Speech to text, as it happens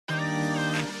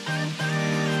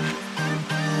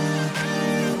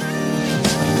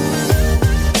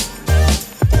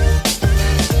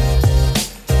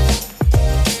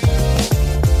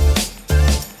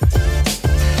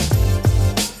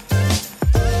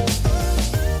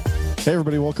Hey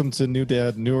everybody, welcome to New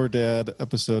Dad, Newer Dad,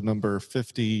 episode number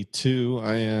 52.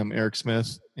 I am Eric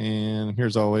Smith, and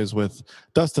here's always with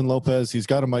Dustin Lopez. He's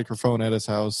got a microphone at his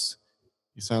house.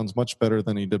 He sounds much better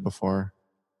than he did before.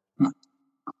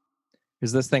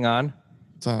 Is this thing on?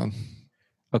 It's on.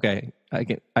 Okay, I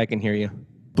can hear you.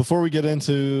 Before we get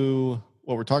into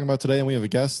what we're talking about today, and we have a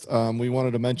guest, we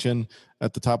wanted to mention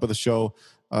at the top of the show,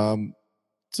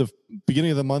 it's the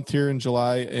beginning of the month here in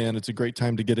July, and it's a great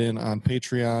time to get in on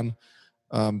Patreon.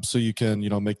 So you can,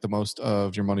 make the most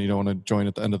of your money. You don't want to join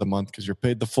at the end of the month because you're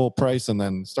paid the full price and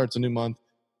then starts a new month.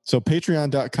 So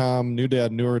patreon.com, New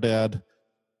Dad, Newer Dad,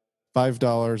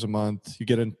 $5 a month. You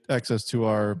get access to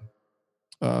our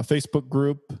Facebook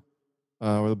group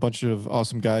with a bunch of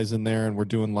awesome guys in there, and we're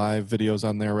doing live videos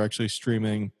on there. We're actually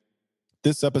streaming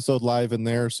this episode live in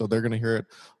there, so they're going to hear it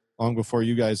long before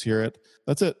you guys hear it.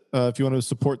 That's it. If you want to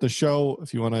support the show,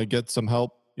 if you want to get some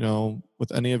help,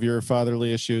 with any of your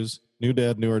fatherly issues, New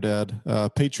Dad, Newer Dad,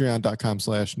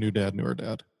 patreon.com/New Dad, Newer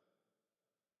Dad.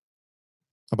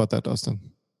 How about that, Dustin?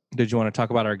 Did you want to talk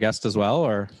about our guest as well,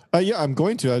 or? Yeah, I'm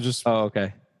going to. Oh,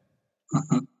 okay.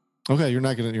 Okay, you're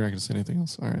not gonna say anything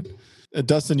else. All right.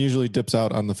 Dustin usually dips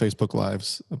out on the Facebook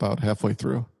Lives about halfway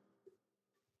through.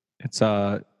 It's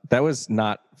that was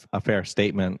not a fair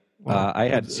statement. Well, I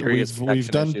had serious. We've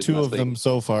done two of them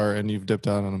so far, and you've dipped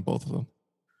out on both of them.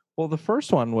 Well, the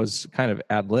first one was kind of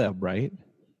ad lib, right?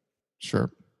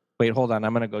 Sure. Wait, hold on.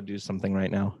 I'm going to go do something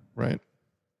right now. Right.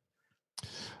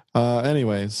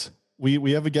 Anyways,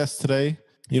 we have a guest today.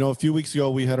 A few weeks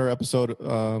ago, we had our episode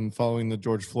following the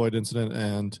George Floyd incident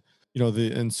and,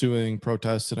 the ensuing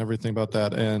protests and everything about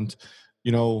that. And,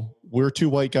 we're two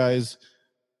white guys.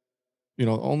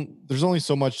 There's only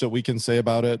so much that we can say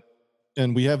about it.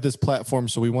 And we have this platform,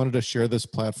 so we wanted to share this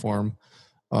platform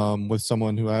with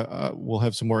someone who will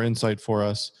have some more insight for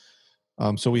us.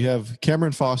 So we have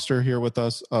Cameron Foster here with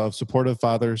us of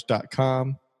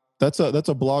supportivefathers.com. That's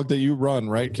a blog that you run,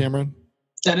 right, Cameron?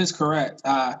 That is correct.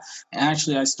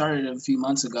 Actually, I started a few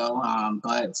months ago,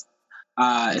 but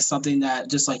it's something that,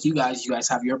 just like you guys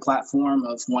have your platform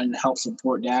of wanting to help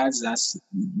support dads. That's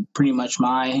pretty much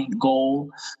my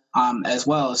goal, as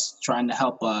well as trying to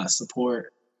help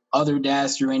support other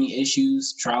dads through any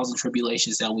issues, trials, and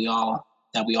tribulations that we all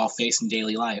face in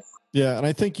daily life. Yeah, and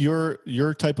I think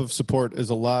your type of support is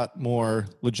a lot more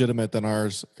legitimate than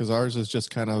ours, because ours is just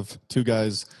kind of two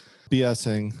guys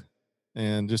BSing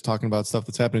and just talking about stuff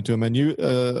that's happening to them. And you,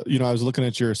 I was looking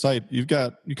at your site. You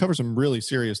cover some really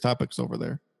serious topics over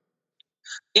there.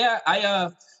 Yeah,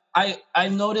 I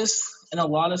noticed in a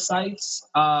lot of sites.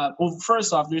 Well,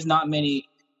 first off, there's not many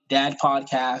dad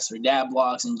podcasts or dad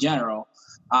blogs in general.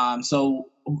 So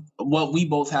what we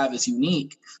both have is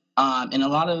unique. And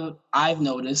I've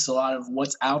noticed a lot of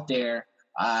what's out there,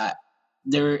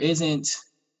 there isn't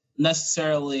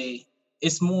necessarily,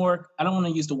 it's more, I don't want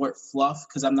to use the word fluff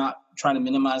because I'm not trying to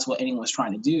minimize what anyone's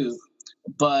trying to do,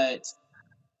 but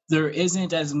there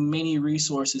isn't as many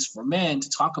resources for men to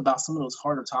talk about some of those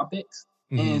harder topics.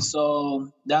 Mm-hmm. And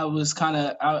so that was kind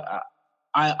of,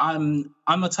 I'm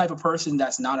a type of person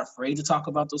that's not afraid to talk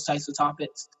about those types of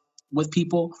topics with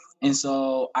people. And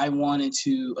so I wanted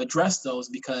to address those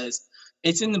because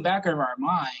it's in the back of our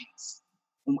minds.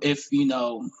 If,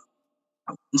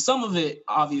 some of it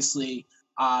obviously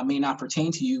may not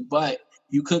pertain to you, but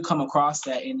you could come across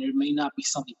that and there may not be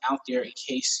something out there in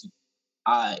case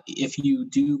if you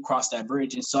do cross that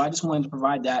bridge. And so I just wanted to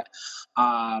provide that,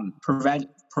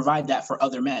 provide that for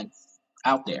other men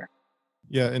out there.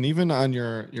 Yeah. And even on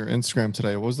your Instagram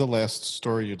today, what was the last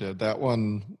story you did? That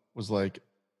one was like,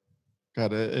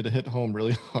 God, it hit home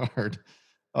really hard.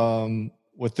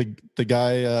 With the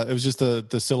guy, it was just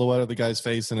the silhouette of the guy's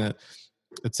face, and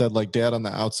it said like "Dad on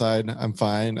the outside, I'm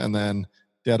fine," and then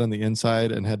 "Dad on the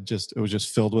inside," and it was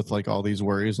just filled with like all these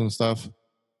worries and stuff.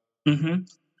 Mm-hmm.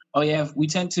 Oh yeah, we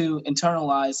tend to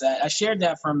internalize that. I shared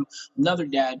that from another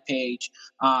dad page,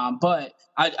 but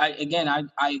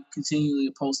I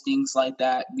continually post things like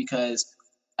that because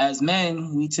as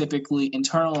men, we typically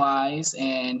internalize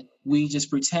and we just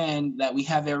pretend that we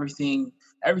have everything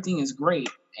is great,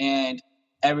 and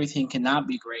everything cannot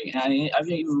be great. And I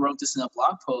even wrote this in a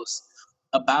blog post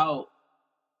about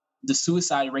the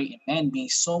suicide rate in men being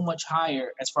so much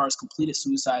higher as far as completed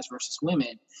suicides versus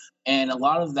women. And a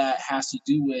lot of that has to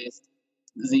do with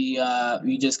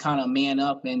you just kind of man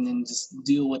up and then just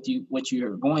deal with what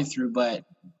you're going through. But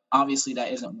obviously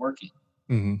that isn't working.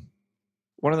 Mm-hmm.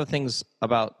 One of the things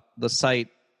about the site,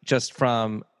 just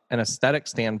from an aesthetic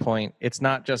standpoint, it's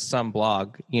not just some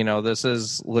blog. This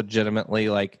is legitimately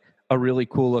like a really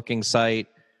cool looking site.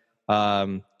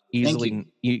 You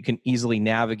can easily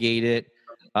navigate it.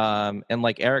 And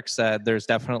like Eric said, there's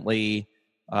definitely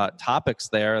topics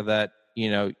there that,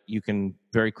 you can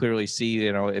very clearly see,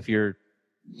 if you're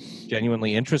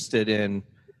genuinely interested in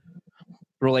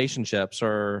relationships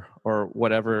or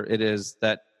whatever it is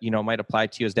that, might apply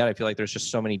to you as dad. I feel like there's just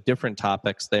so many different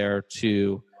topics there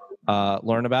to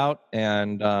learn about.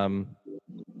 And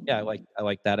I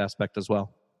like that aspect as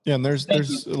well. Yeah. And there's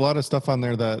a lot of stuff on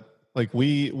there that like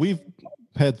we've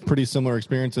had pretty similar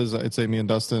experiences. I'd say me and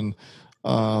Dustin.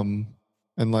 And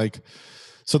like,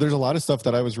 so there's a lot of stuff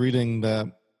that I was reading that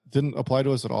didn't apply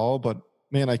to us at all, but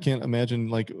man, I can't imagine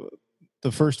like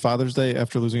the first Father's Day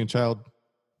after losing a child.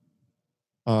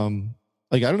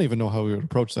 Like, I don't even know how we would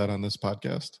approach that on this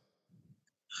podcast.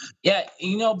 Yeah.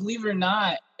 Believe it or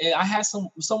not, I had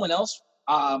someone else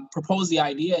propose the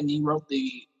idea, and he wrote the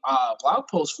blog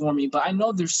post for me, but I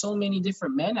know there's so many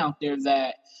different men out there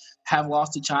that have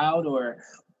lost a child, or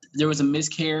there was a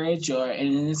miscarriage,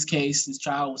 and in this case, his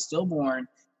child was stillborn.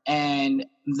 And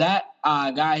that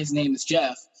guy, his name is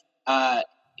Jeff.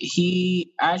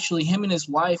 Him and his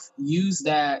wife used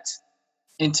that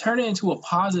and turned it into a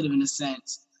positive, in a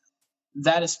sense,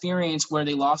 that experience where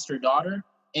they lost their daughter,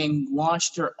 and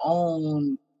launched their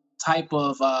own type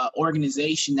of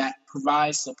organization that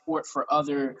provides support for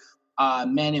other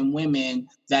men and women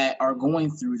that are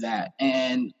going through that.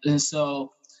 And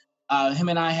so him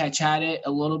and I had chatted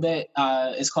a little bit.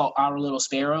 It's called Our Little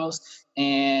Sparrows.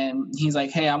 And he's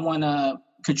like, hey, I want to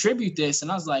contribute this.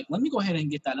 And I was like, let me go ahead and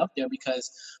get that up there,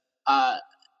 because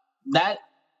that,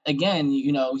 again,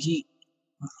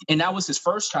 and that was his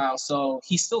first child. So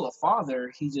he's still a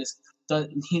father. He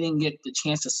didn't get the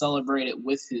chance to celebrate it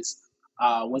with his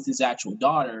actual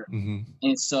daughter. Mm-hmm.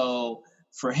 And so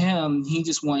for him, he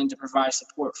just wanted to provide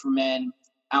support for men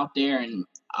out there,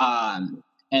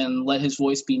 and let his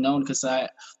voice be known. Because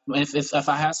if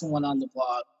I have someone on the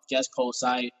blog guest post,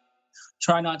 I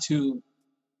try not to.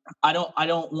 I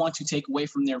don't want to take away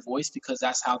from their voice, because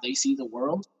that's how they see the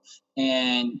world,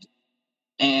 and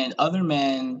other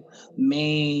men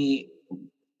may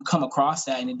come across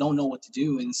that and they don't know what to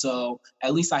do. And so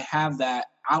at least I have that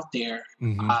out there,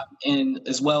 mm-hmm. And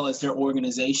as well as their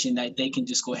organization, that they can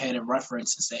just go ahead and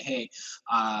reference and say, hey,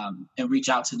 and reach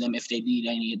out to them if they need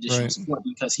any additional support,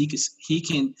 because he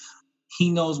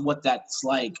knows what that's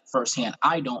like firsthand.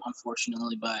 I don't,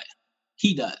 unfortunately, but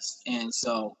he does. And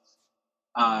so,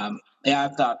 I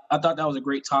thought that was a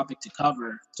great topic to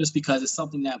cover, just because it's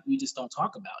something that we just don't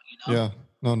talk about, Yeah,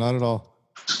 no, not at all.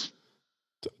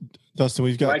 Dustin,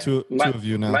 we've got two of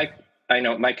you now. I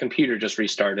know my computer just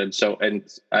restarted,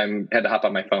 and had to hop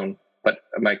on my phone, but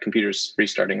my computer's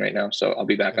restarting right now, so I'll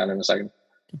be back on in a second.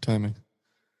 Good timing.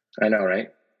 I know,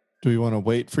 right? Do we want to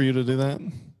wait for you to do that?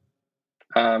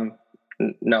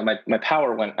 No, my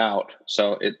power went out,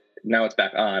 so now it's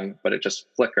back on, but it just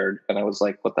flickered, and I was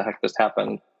like, "What the heck just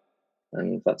happened?"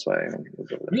 And that's why I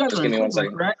moved over there. You guys just are give in me 1 Cleveland,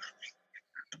 second. correct?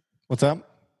 What's that?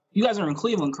 You guys are in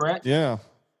Cleveland, correct? Yeah.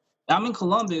 I'm in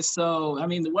Columbus, so I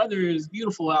mean the weather is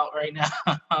beautiful out right now.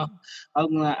 I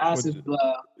was gonna ask if.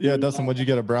 Dustin, what'd you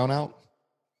get, a brownout?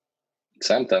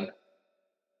 Something.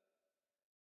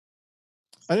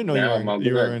 I didn't know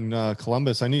you were in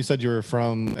Columbus. I knew you said you were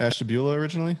from Ashtabula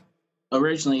originally.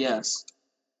 Originally, yes.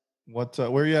 What?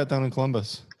 Where are you at down in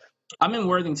Columbus? I'm in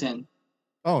Worthington.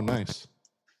 Oh, nice.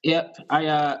 Yep,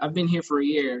 I've been here for a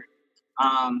year,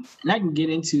 and I can get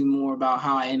into more about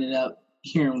how I ended up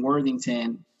here in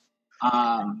Worthington,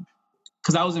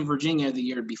 because I was in Virginia the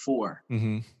year before,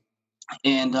 mm-hmm.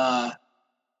 and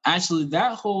actually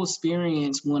that whole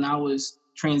experience when I was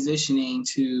transitioning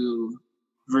to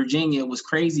Virginia was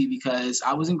crazy, because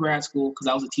I was in grad school, because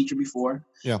I was a teacher before,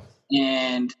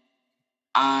 and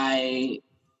we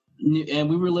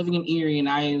were living in Erie, and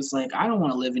I was like, I don't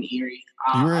want to live in Erie.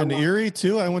 You were in Erie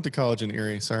too? I went to college in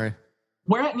Erie. Sorry.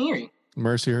 Where at in Erie?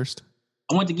 Mercyhurst.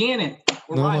 I went to Gannon.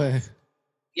 No way.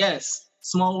 Yes.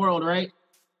 Small world, right?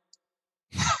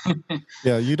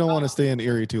 Yeah, you don't want to stay in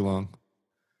Erie too long.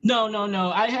 No.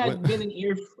 I had been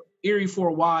in Erie for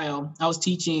a while. I was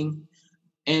teaching,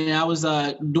 and I was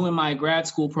doing my grad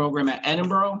school program at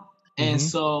Edinboro. And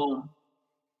so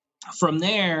from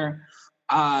there,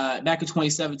 back in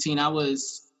 2017, I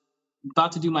was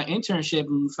about to do my internship,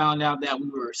 and we found out that we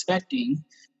were expecting.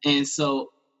 And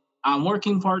so I'm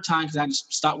working part-time, because I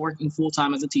just stopped working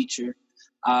full-time as a teacher.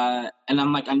 And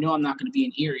I'm like, I know I'm not going to be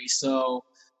in Erie. So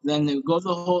then they go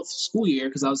the whole school year,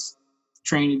 because I was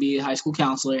trained to be a high school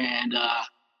counselor. And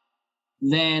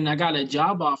then I got a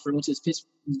job offer, went to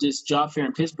this job fair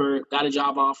in Pittsburgh, got a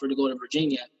job offer to go to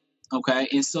Virginia. Okay.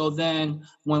 And so then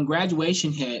when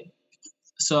graduation hit,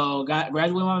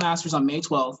 graduated my master's on May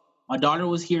 12th. My daughter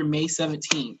was here May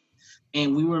 17th.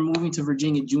 and we were moving to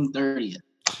Virginia June 30th.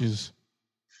 Jeez.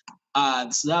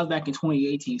 So that was back in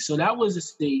 2018. So that was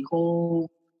just a whole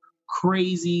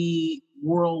crazy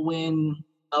whirlwind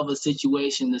of a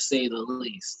situation, to say the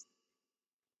least.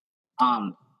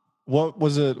 What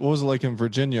was it like in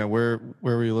Virginia? Where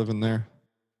were you living there?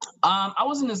 I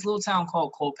was in this little town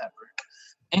called Culpeper.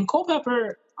 And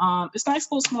Culpeper, it's a nice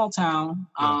little small town.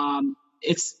 Yeah.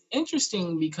 It's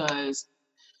interesting because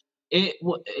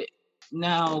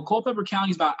now Culpeper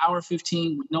County is about an hour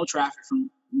 15 with no traffic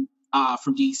from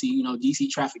DC. You know, DC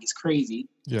traffic is crazy.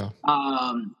 Yeah.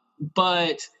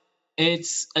 But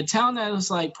it's a town that was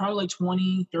like probably like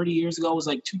 20, 30 years ago was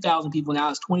like 2,000 people. Now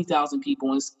it's 20,000 people,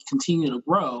 and it's continuing to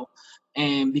grow.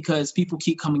 And because people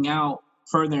keep coming out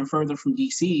further and further from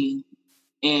DC.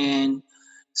 And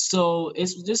so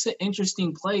it's just an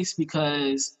interesting place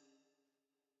because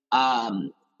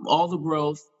all the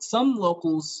growth, some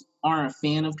locals aren't a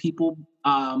fan of people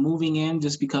moving in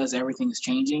just because everything is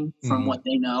changing from what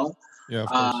they know. Yeah, of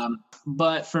course.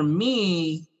 But for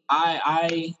me,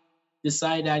 I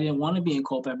decided I didn't want to be in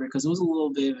Culpeper because it was a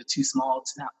little bit of a too small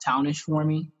townish for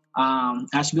me.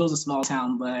 Asheville's a small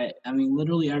town, but I mean,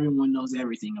 literally everyone knows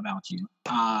everything about you.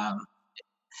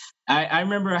 I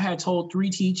remember I had told 3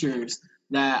 teachers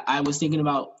that I was thinking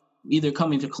about either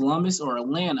coming to Columbus or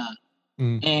Atlanta.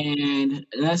 And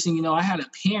next thing you know, I had a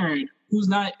parent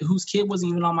whose kid wasn't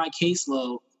even on my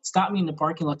caseload stop me in the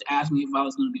parking lot to ask me if I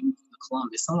was going to be moving to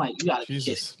Columbus. I'm like, you got to be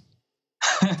kidding.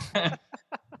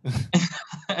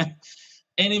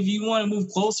 And if you want to move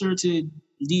closer to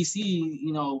DC,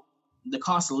 you know, the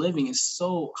cost of living is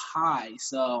so high.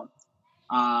 So,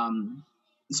 I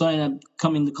ended up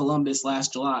coming to Columbus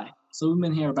last July. So we've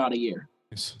been here about a year.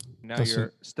 Nice. Now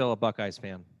you're still a Buckeyes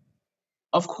fan.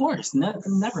 Of course,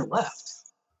 never left.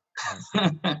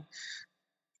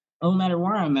 No matter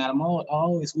where I'm at, I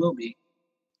always will be.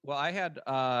 Well, I had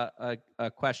a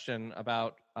question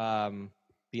about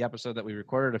the episode that we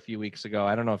recorded a few weeks ago.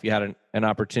 I don't know if you had an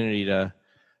opportunity to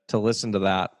listen to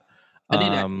that. I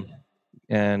did.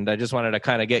 And I just wanted to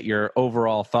kind of get your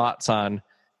overall thoughts on,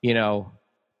 you know,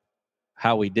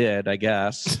 how we did, I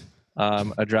guess,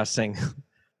 addressing.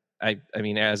 I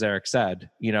mean, as Eric said,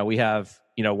 you know, we have,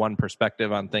 you know, one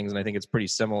perspective on things, and I think it's pretty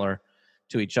similar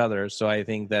to each other. So I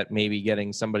think that maybe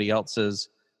getting somebody else's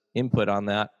input on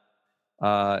that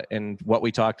and what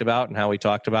we talked about and how we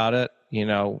talked about it, you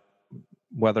know,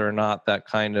 whether or not that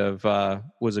kind of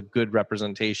was a good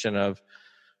representation of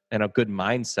and a good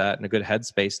mindset and a good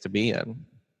headspace to be in.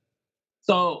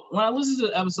 So when I listened to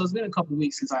the episode, it's been a couple of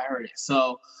weeks since I heard it.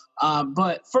 So,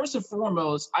 but first and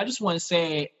foremost, I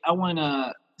want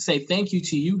to say thank you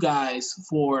to you guys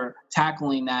for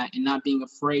tackling that and not being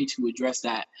afraid to address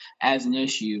that as an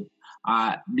issue.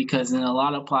 Because in a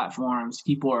lot of platforms,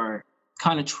 people are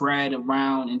kind of tread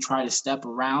around and try to step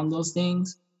around those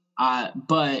things.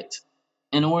 But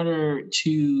in order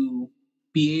to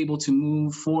be able to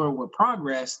move forward with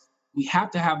progress, we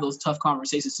have to have those tough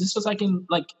conversations. This is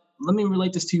let me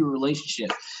relate this to your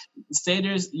relationship. Say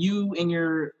there's you and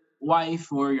your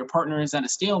wife or your partner is at a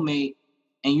stalemate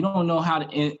and you don't know how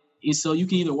to, so you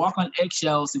can either walk on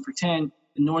eggshells and pretend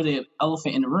ignore the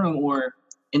elephant in the room, or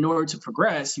in order to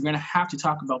progress, you're going to have to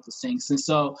talk about those things. And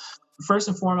so first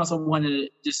and foremost, I wanted to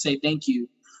just say thank you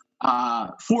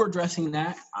for addressing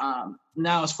that.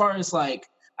 Now, as far as I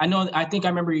think I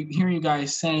remember hearing you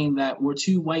guys saying that we're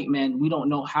 2 white men, we don't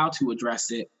know how to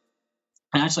address it.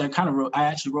 And actually, I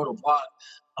actually wrote a blog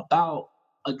about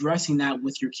addressing that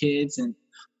with your kids and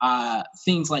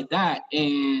things like that.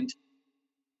 And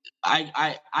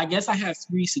I guess I have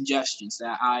 3 suggestions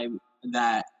that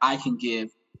I can give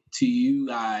to you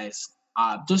guys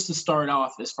just to start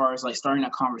off as far as starting a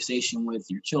conversation with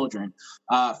your children.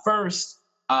 First,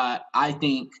 I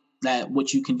think that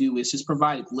what you can do is just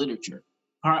provide literature.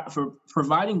 For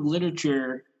providing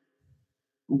literature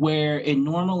where it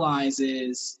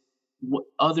normalizes what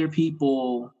other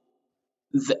people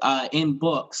in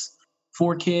books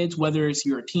for kids, whether it's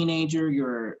you're a teenager,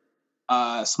 you're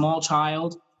a small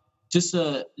child, just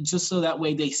so that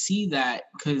way they see that.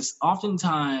 Because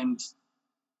oftentimes,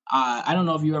 I don't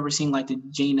know if you've ever seen the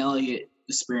Jane Elliott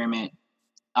experiment,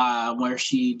 where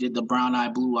she did the brown eye,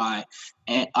 blue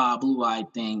eye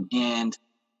thing, and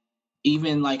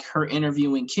even her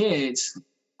interviewing kids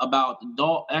about the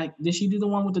doll. Did she do the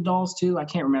one with the dolls too? I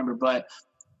can't remember, but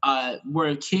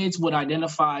where kids would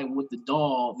identify with the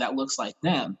doll that looks like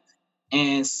them.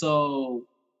 And so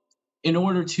in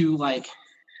order to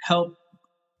help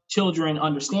children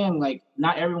understand,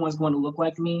 not everyone's going to look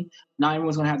like me, not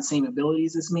everyone's going to have the same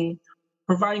abilities as me,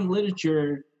 providing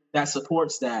literature that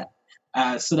supports that,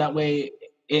 so that way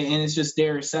and it's just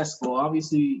there accessible.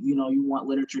 Obviously, you know, you want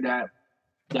literature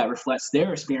that reflects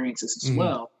their experiences as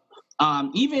well.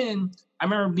 Even I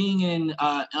remember being in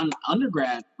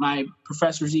undergrad, my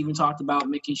professors even talked about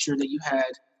making sure that you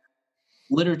had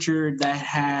literature that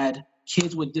had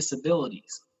kids with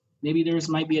disabilities. Maybe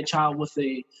might be a child with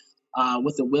a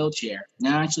wheelchair.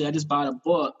 Now, actually, I just bought a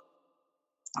book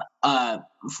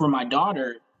for my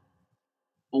daughter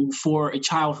for a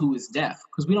child who is deaf,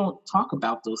 because we don't talk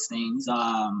about those things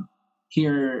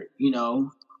here. You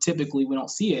know, typically we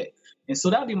don't see it, and so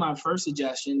that'd be my first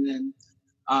suggestion.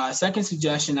 And second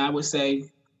suggestion, I would say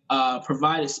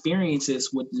provide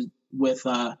experiences with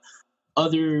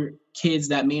other kids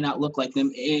that may not look like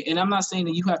them. And I'm not saying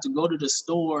that you have to go to the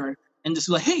store and just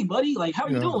be like, hey, buddy, like, how are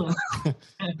you doing?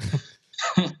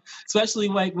 Especially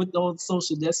like with the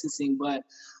social distancing, but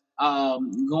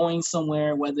going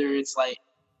somewhere, whether it's like,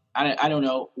 I don't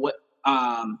know what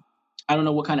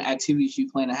kind of activities you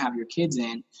plan to have your kids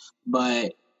in,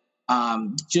 but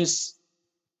just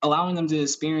allowing them to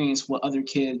experience what other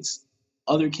kids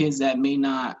that may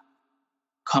not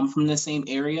come from the same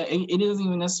area. It doesn't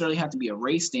even necessarily have to be a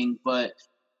race thing, but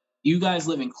you guys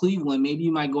live in Cleveland. Maybe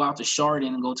you might go out to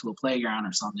Chardon and go to a playground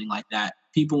or something like that.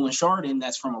 People in Chardon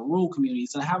that's from a rural community,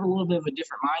 so have a little bit of a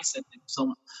different mindset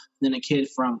than a kid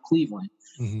from Cleveland.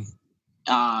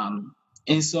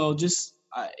 And so just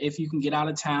if you can get out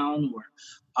of town, or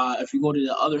if you go to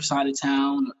the other side of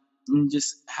town, and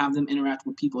just have them interact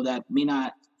with people that may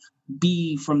not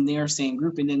be from their same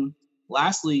group. And then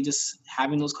lastly, just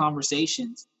having those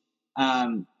conversations.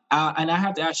 And I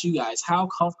have to ask you guys, how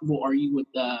comfortable are you with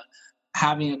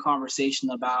having a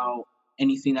conversation about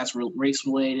anything that's race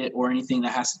related or anything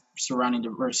that has surrounding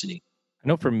diversity? I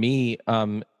know for me,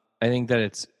 I think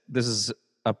that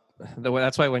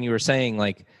that's why when you were saying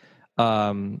like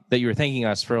that you were thanking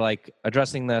us for like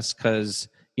addressing this, because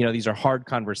you know these are hard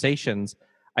conversations.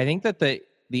 I think that the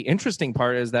interesting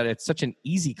part is that it's such an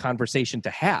easy conversation to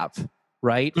have,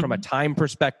 right? From a time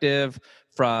perspective,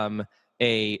 from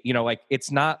a, you know, like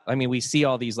it's not, I mean, we see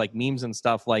all these like memes and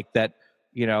stuff like that,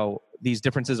 you know, these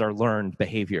differences are learned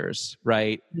behaviors,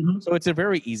 right? So it's a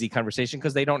very easy conversation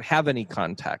because they don't have any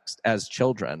context as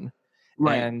children.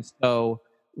 Right. And so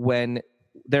when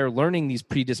they're learning these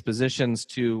predispositions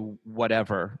to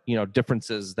whatever, you know,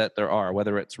 differences that there are,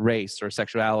 whether it's race or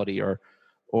sexuality or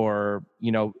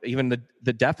you know, even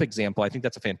the deaf example, I think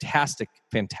that's a fantastic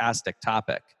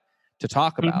topic to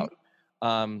talk about.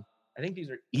 I think these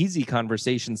are easy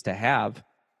conversations to have,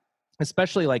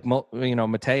 especially like, you know,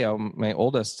 Mateo, my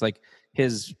oldest, like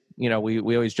his, you know, we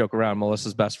always joke around,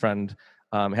 Melissa's best friend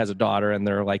has a daughter and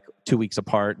they're like 2 weeks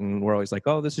apart, and we're always like,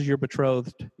 oh, this is your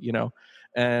betrothed, you know,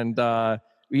 and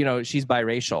you know, she's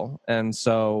biracial. And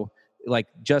so like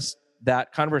just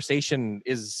that conversation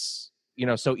is, you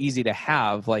know, so easy to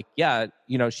have. Like, yeah,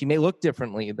 you know, she may look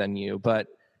differently than you, but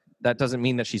that doesn't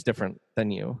mean that she's different than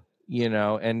you, you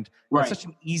know, and right. It's such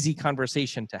an easy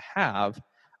conversation to have.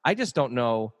 I just don't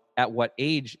know at what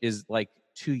age is like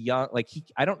too young. Like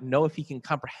I don't know if he can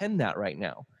comprehend that right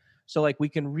now. So like we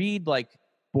can read like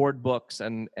board books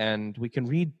and we can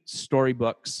read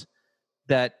storybooks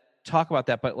that talk about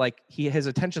that, but like his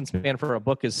attention span for a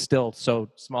book is still so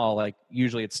small. Like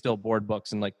usually it's still board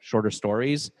books and like shorter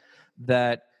stories,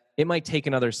 that it might take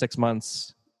another 6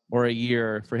 months or a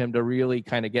year for him to really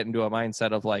kind of get into a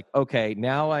mindset of like, okay,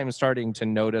 now I'm starting to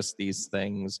notice these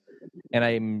things and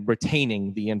I'm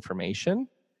retaining the information.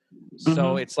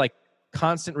 So it's like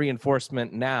constant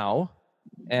reinforcement now.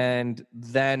 And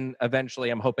then eventually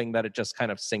I'm hoping that it just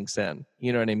kind of sinks in.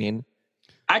 You know what I mean?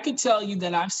 I could tell you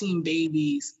that I've seen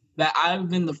babies that I've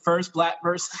been the first Black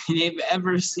person they've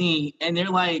ever seen. And they're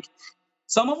like,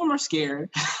 some of them are scared.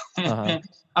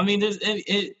 I mean, there's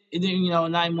you know, a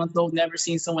 9-month-old never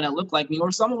seen someone that looked like me,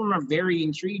 or some of them are very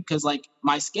intrigued because like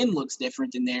my skin looks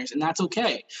different than theirs, and that's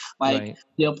okay. Like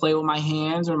they'll play with my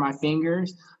hands or my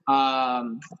fingers.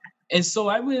 And so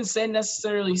I wouldn't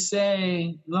necessarily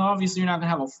say, well, obviously you're not gonna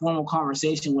have a formal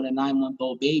conversation with a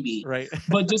 9-month-old baby, right?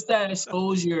 But just that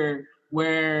exposure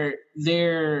where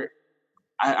they're,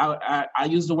 I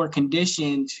use the word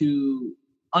conditioned to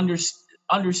understand,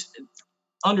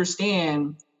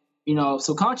 you know,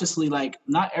 subconsciously, like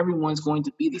not everyone's going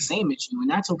to be the same as you,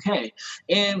 and that's okay.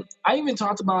 And I even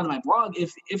talked about in my blog,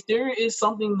 if there is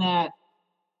something that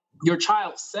your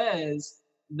child says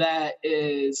that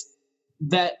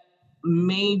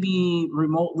maybe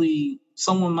remotely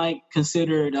someone might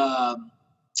consider it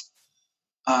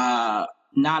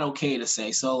not okay to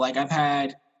say. So like I've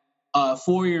had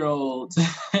 4-year-olds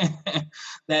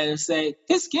that say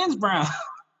his skin's brown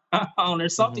or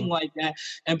something like that,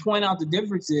 and point out the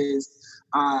differences.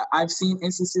 I've seen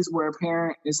instances where a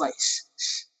parent is like, shh,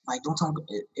 shh, like don't talk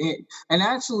it. And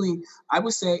actually, I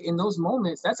would say in those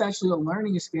moments, that's actually a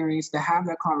learning experience to have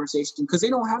that conversation because they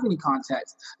don't have any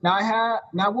context. Now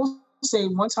I will say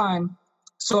one time,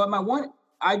 so at my one,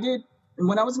 I did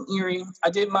when I was in Erie, I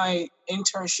did my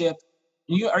internship.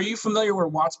 Are you familiar where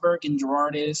Wattsburg and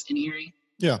Girard is in Erie?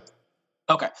 Yeah.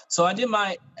 Okay, so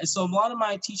so a lot of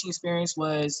my teaching experience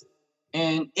was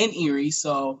in Erie.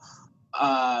 So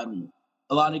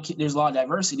there's a lot of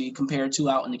diversity compared to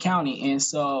out in the county, and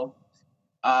so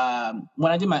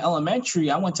when I did my elementary,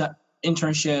 I went to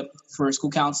internship for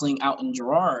school counseling out in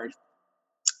Girard.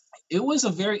 It was a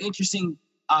very interesting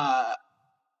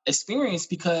experience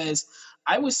because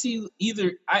I would see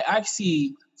I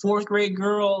see fourth grade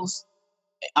girls.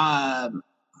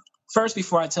 First,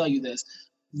 before I tell you this,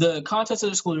 the context of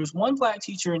the school, there's one black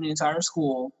teacher in the entire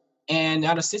school, and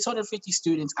out of 650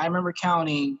 students, I remember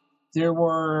counting, there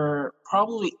were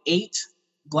probably 8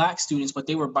 black students, but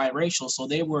they were biracial, so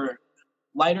they were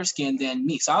lighter skinned than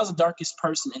me. So I was the darkest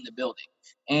person in the building.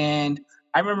 And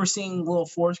I remember seeing little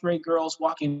fourth grade girls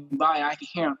walking by, and I could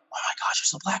hear them, oh my gosh,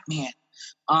 there's a black man.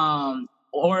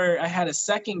 Or I had a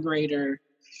second grader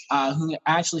who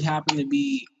actually happened to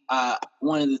be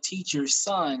one of the teacher's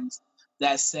sons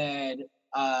that said,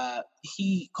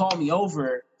 he called me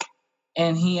over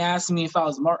and he asked me if I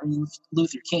was Martin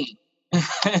Luther King.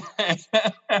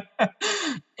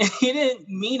 He didn't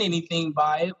mean anything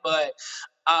by it, but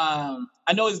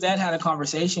I know his dad had a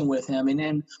conversation with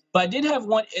him. But I did have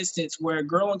one instance where a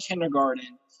girl in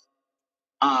kindergarten,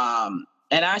 and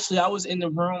actually I was in the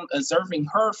room observing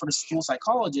her for the school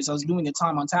psychologist. I was doing the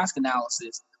time on task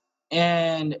analysis,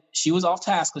 and she was off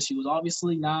task because she was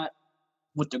obviously not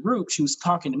with the group. She was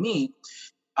talking to me.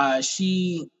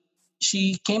 She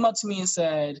came up to me and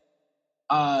said,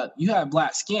 you have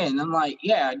black skin. I'm like,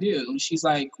 yeah, I do. And she's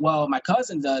like, well, my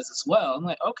cousin does as well. I'm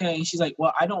like, okay. And she's like,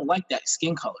 well, I don't like that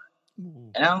skin color.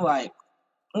 Ooh. And I'm like,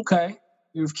 okay,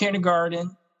 you're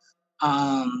kindergarten,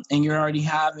 and you're already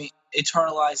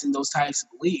internalizing those types of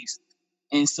beliefs.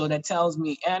 And so that tells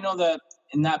me, and I know that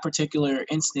in that particular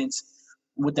instance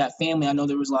with that family, I know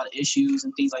there was a lot of issues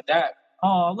and things like that.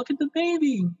 Oh, look at the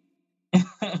baby.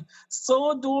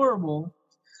 So adorable.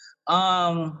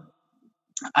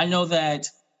 I know that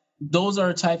those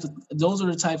are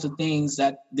the types of things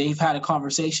that they've had a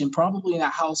conversation probably in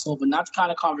that household, but not the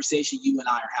kind of conversation you and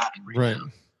I are having right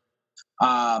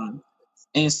now.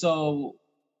 And so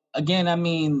again, I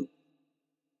mean,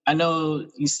 I know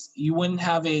you wouldn't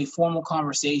have a formal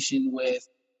conversation with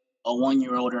a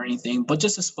 1-year-old or anything, but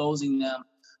just exposing them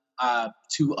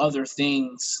to other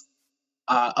things,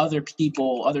 other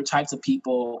people, other types of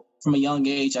people from a young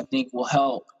age, I think will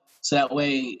help. So that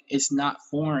way it's not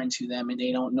foreign to them and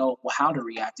they don't know how to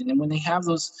react. And then when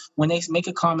they make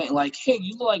a comment like, hey,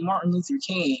 you look like Martin Luther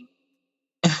King,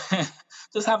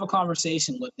 just have a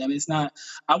conversation with them.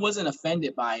 I wasn't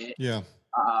offended by it. Yeah.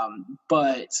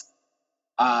 But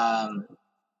I've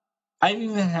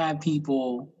even had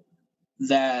people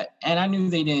that, and I knew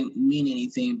they didn't mean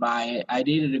anything by it. I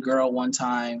dated a girl one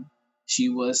time. She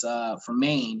was from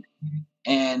Maine,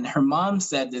 and her mom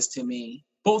said this to me.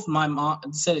 My mom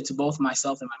said it to both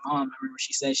myself and my mom. I remember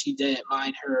she said she didn't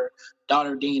mind her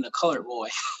daughter dating a colored boy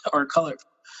or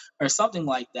something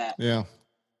like that. Yeah.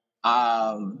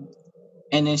 And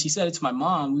then she said it to my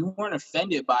mom. We weren't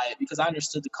offended by it because I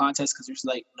understood the context because there's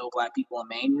like no black people in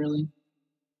Maine really.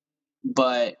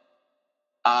 But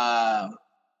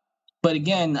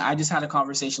again, I just had a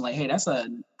conversation like, hey, that's a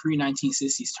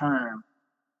pre-1960s term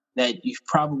that you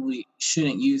probably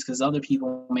shouldn't use because other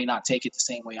people may not take it the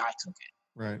same way I took it.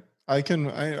 Right. I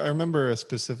remember a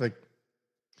specific,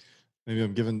 maybe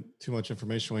I'm giving too much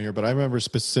information away here, but I remember a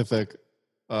specific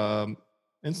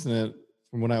incident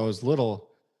from when I was little.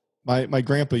 My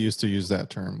grandpa used to use that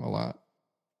term a lot.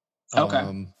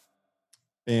 Okay.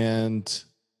 And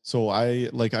so I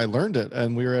learned it,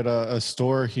 and we were at a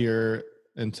store here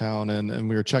in town and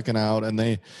we were checking out, and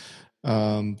they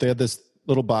had this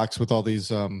little box with all these,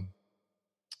 do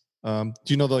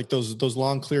you know, like those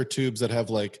long clear tubes that have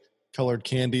like colored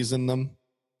candies in them?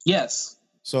 Yes.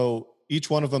 So each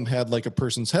one of them had like a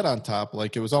person's head on top.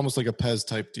 Like it was almost like a Pez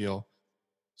type deal.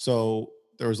 So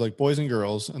there was like boys and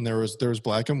girls, and there was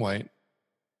black and white.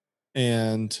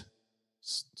 And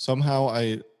somehow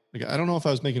I don't know if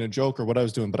I was making a joke or what I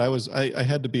was doing, but I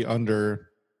had to be under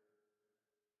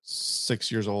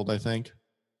 6 years old, I think.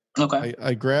 Okay.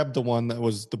 I grabbed the one that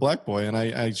was the black boy, and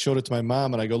I showed it to my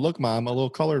mom, and I go, look, Mom, a little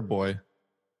colored boy.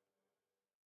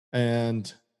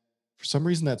 And for some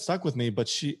reason that stuck with me,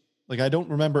 but I don't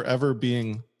remember ever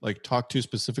being like talked to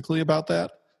specifically about that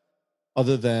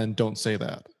other than don't say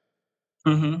that.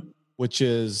 Mm-hmm. which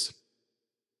is,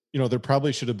 there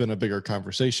probably should have been a bigger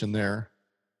conversation there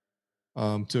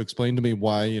to explain to me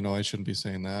why, I shouldn't be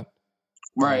saying that.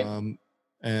 Right.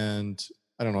 And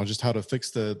I don't know just how to fix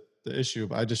the issue.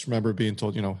 But I just remember being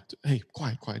told, hey,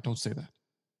 quiet, don't say that.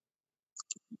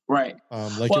 Right.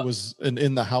 Like it was an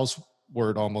in the house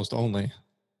word almost only.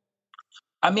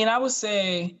 I mean, I would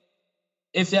say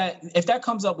if that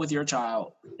comes up with your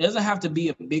child, it doesn't have to be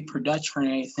a big production or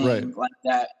anything like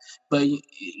that. But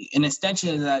an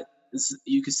extension of that,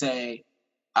 you could say,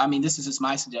 I mean, this is just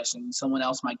my suggestion. Someone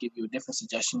else might give you a different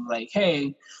suggestion, like,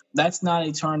 hey, that's not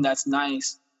a term that's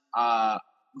nice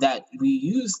that we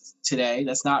use today.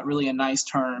 That's not really a nice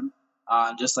term.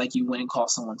 Just like you wouldn't call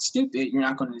someone stupid, you're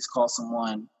not going to just call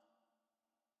someone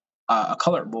a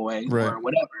colored boy or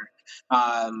whatever.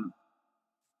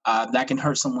 That can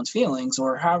hurt someone's feelings,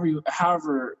 or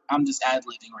however I'm just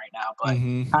ad-libbing right now, but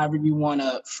however you want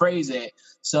to phrase it,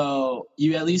 so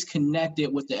you at least connect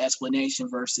it with the explanation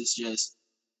versus just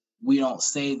we don't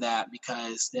say that,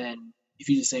 because then if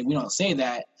you just say we don't say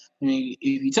that, I mean,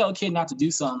 if you tell a kid not to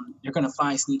do something, they're going to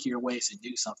find sneakier ways to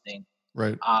do something.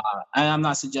 Right. And I'm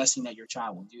not suggesting that your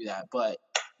child will do that, but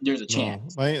there's a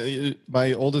chance.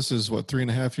 My oldest is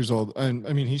 3.5 years old, and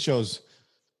I mean he shows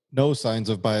no signs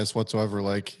of bias whatsoever.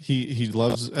 Like he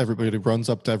loves everybody, runs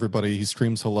up to everybody, he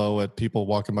screams hello at people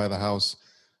walking by the house.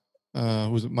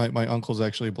 My uncle's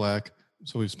actually black,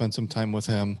 so we've spent some time with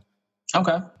him.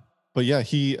 Okay. But yeah,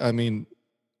 he's been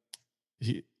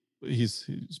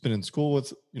in school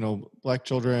with black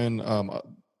children,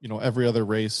 every other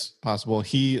race possible.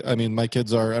 My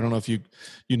kids are, I don't know if you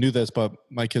knew this, but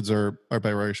my kids are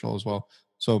biracial as well.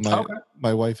 So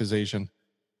my wife is Asian.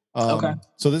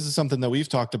 So this is something that we've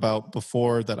talked about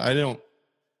before, that I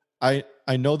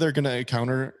know they're going to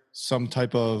encounter some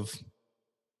type of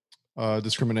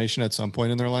discrimination at some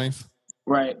point in their life.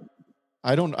 Right.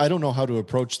 I don't know how to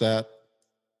approach that,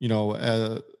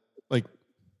 like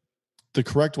the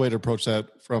correct way to approach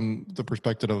that from the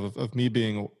perspective of me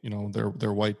being,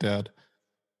 their white dad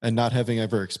and not having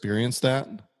ever experienced that.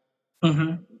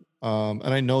 Mm-hmm.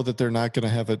 And I know that they're not going to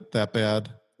have it that bad.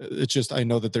 It's just, I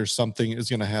know that there's something is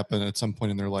going to happen at some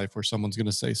point in their life where someone's going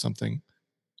to say something.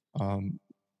 And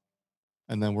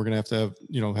then we're going to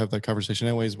have that conversation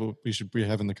anyways, but we should be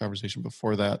having the conversation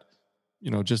before that,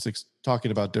 just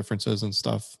talking about differences and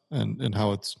stuff and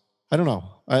how it's, I don't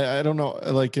know. I don't know.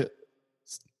 Like it,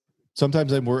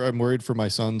 sometimes I'm worried for my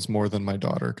sons more than my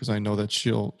daughter, because I know that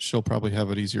she'll probably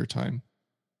have an easier time.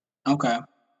 Okay.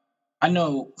 I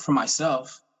know for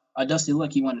myself, Dusty,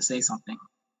 look, you want to say something.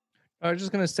 I was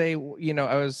just going to say,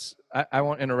 I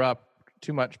won't interrupt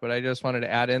too much, but I just wanted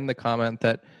to add in the comment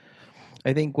that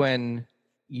I think when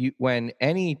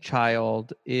any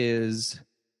child is,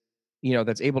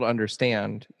 that's able to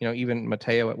understand, even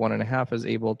Mateo at 1.5 is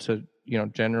able to,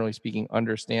 generally speaking,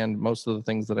 understand most of the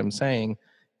things that I'm saying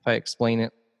if I explain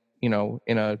it, in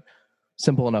a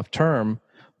simple enough term.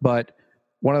 But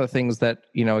one of the things that,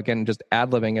 again, just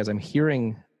ad-libbing as I'm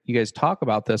hearing you guys talk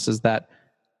about this, is that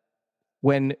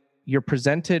when you're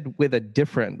presented with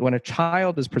when a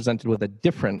child is presented with a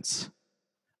difference,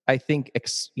 I think,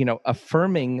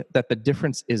 affirming that the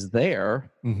difference is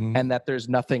there and that there's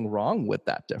nothing wrong with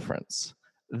that difference.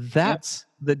 That's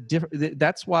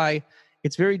that's why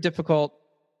it's very difficult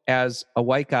as a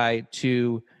white guy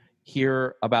to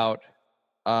hear about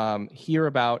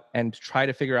and try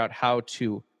to figure out how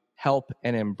to help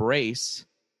and embrace,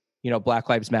 Black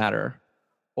Lives Matter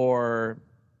or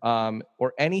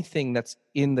anything that's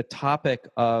in the topic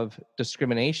of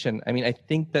discrimination. I mean, I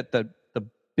think that the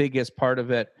biggest part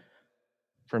of it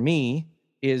for me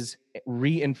is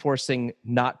reinforcing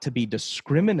not to be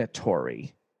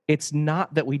discriminatory. It's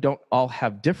not that we don't all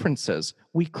have differences.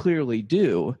 We clearly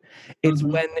do. It's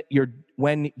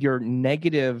when you're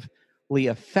negatively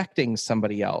affecting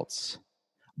somebody else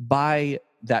by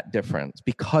that difference,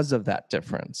 because of that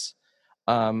difference,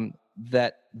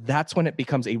 that's when it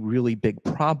becomes a really big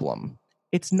problem.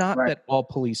 It's not that all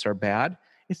police are bad.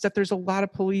 It's that there's a lot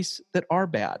of police that are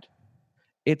bad.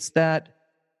 It's that,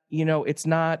 it's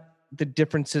not the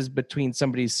differences between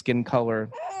somebody's skin color.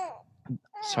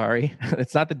 Sorry.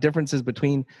 It's not the differences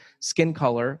between skin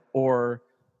color or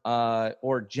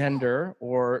gender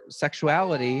or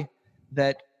sexuality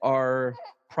that are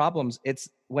problems. It's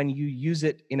when you use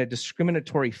it in a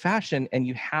discriminatory fashion and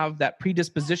you have that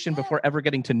predisposition before ever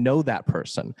getting to know that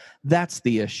person. That's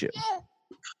the issue.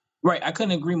 Right. I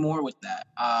couldn't agree more with that.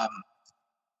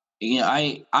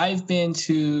 I've been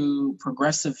to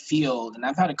Progressive Field, and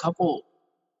I've had a couple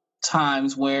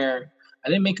times where I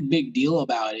didn't make a big deal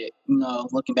about it.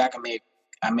 Looking back,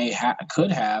 I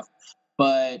could have,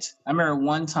 But I remember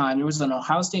one time there was an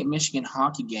Ohio State Michigan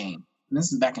hockey game. And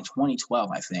this is back in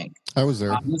 2012, I think. I was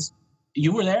there.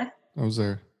 You were there? I was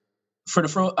there for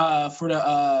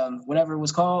the whatever it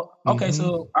was called. Okay, Mhm.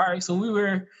 so all right, so we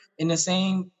were in the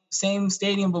same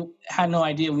stadium, but had no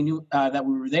idea we knew that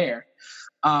we were there.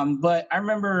 But I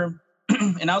remember,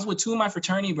 and I was with two of my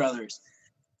fraternity brothers,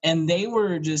 and they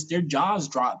were just their jaws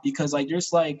dropped because like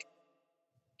there's like,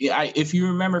 if you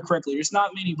remember correctly, there's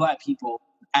not many black people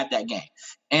at that game,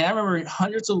 and I remember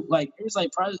hundreds of like there was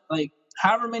like probably like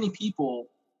however many people.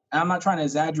 And I'm not trying to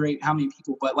exaggerate how many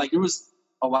people, but like there was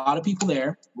a lot of people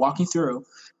there walking through,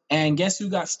 and guess who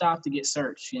got stopped to get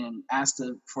searched and asked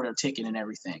for their ticket and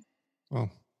everything? Oh.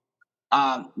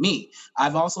 Me.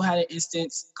 I've also had an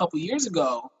instance a couple years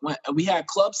ago when we had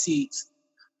club seats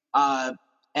at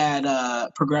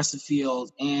Progressive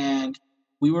Field, and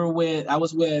I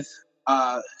was with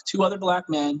two other black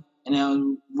men, and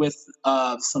then with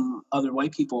some other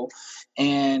white people,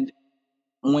 and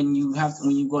when you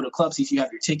go to club seats, you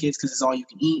have your tickets because it's all you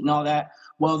can eat and all that.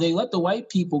 Well, they let the white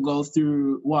people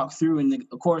walk through, and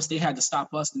of course they had to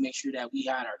stop us to make sure that we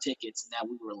had our tickets and that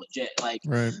we were legit. Like,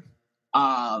 right.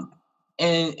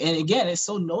 And again, it's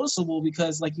so noticeable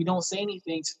because like you don't say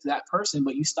anything to that person,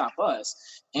 but you stop us,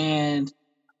 and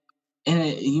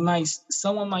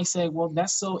someone might say, well,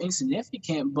 that's so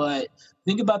insignificant, but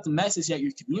think about the message that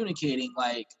you're communicating.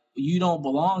 Like, you don't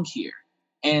belong here.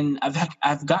 And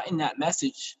I've gotten that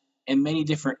message in many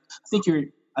different.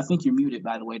 I think you're muted,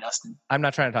 by the way, Dustin. I'm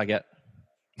not trying to talk yet.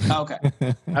 Okay.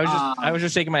 I was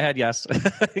just shaking my head, yes,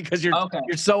 because you're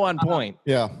so on point.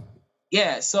 Yeah.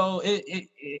 Yeah. So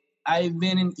I've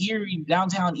been in Erie,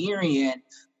 downtown Erie, and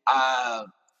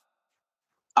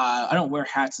I don't wear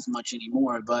hats as much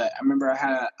anymore. But I remember I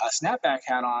had a snapback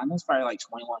hat on. It was probably like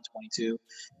 21, 22,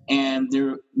 and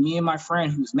me and my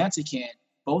friend who's Mexican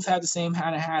both had the same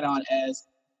kind of hat on as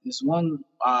this one.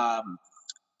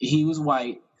 He was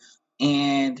white,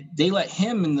 and they let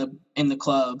him in the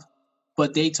club,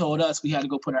 but they told us we had to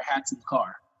go put our hats in the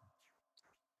car.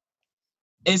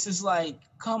 It's just like,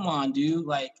 come on, dude.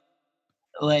 Like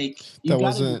you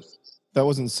that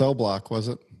wasn't Cell Block, was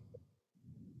it?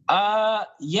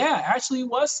 Yeah, actually it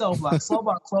was Cell Block. Cell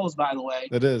Block closed, by the way.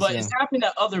 It is, but yeah. It's happened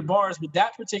at other bars, but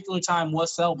that particular time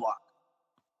was Cell Block.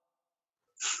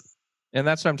 And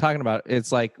that's what I'm talking about.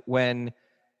 It's like when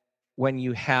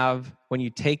you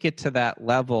take it to that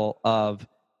level of,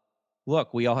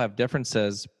 look, we all have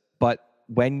differences, but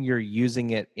when you're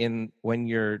using it when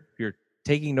you're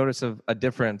taking notice of a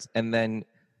difference and then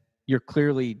you're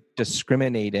clearly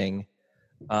discriminating,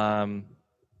 that's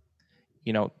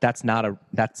not a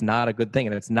good thing,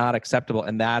 and it's not acceptable.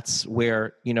 And that's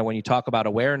where, when you talk about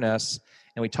awareness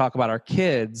and we talk about our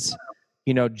kids,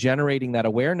 generating that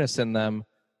awareness in them,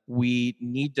 we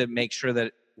need to make sure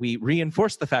that we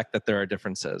reinforce the fact that there are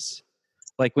differences.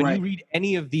 Like when you read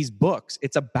any of these books,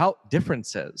 it's about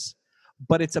differences,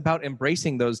 but it's about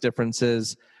embracing those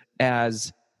differences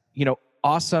as,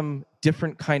 awesome,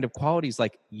 different kind of qualities.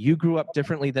 Like, you grew up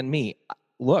differently than me.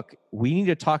 Look, we need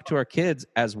to talk to our kids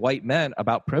as white men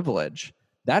about privilege.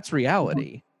 That's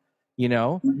reality,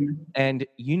 Mm-hmm. and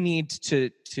you need to,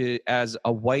 as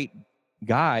a white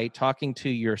guy talking to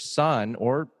your son,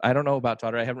 or I don't know about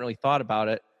daughter, I haven't really thought about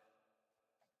it.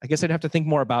 I guess I'd have to think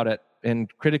more about it and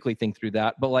critically think through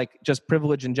that. But like, just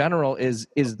privilege in general is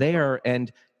there,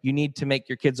 and you need to make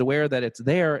your kids aware that it's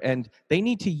there, and they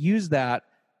need to use that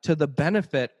to the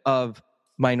benefit of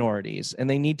minorities, and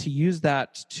they need to use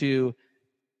that to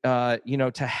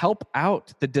to help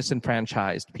out the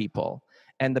disenfranchised people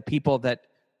and the people that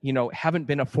haven't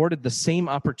been afforded the same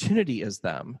opportunity as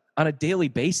them on a daily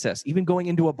basis, even going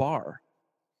into a bar.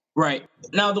 Right.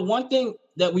 Now, the one thing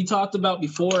that we talked about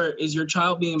before is your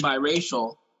child being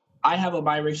biracial. I have a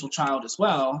biracial child as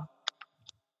well.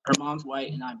 Her mom's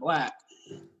white and I'm black.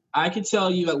 I can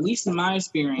tell you, at least in my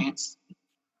experience,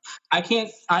 I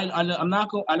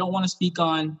don't want to speak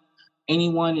on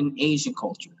anyone in Asian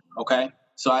culture. Okay.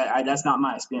 So I that's not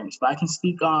my experience, but I can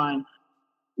speak on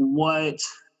what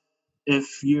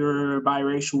if you're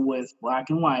biracial with black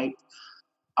and white.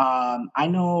 I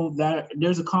know that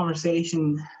there's a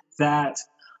conversation that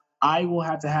I will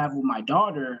have to have with my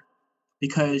daughter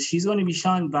because she's going to be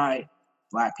shunned by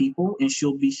black people and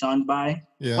she'll be shunned by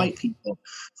white people.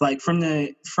 So like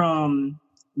from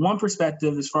one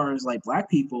perspective, as far as like black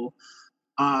people,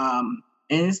 and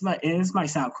this might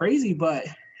sound crazy, but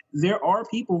there are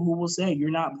people who will say you're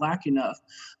not black enough.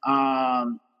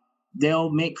 They'll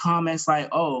make comments like,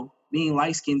 "Oh, being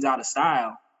light skin's out of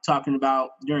style." talking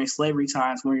about during slavery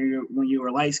times when you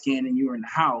were light skinned and you were in the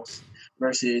house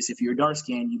versus if you're dark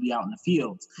skinned, you'd be out in the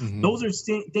fields. Mm-hmm. Those are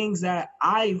things that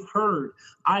I've heard.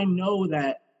 I know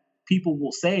that people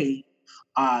will say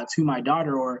to my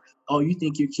daughter, or, oh, you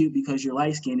think you're cute because you're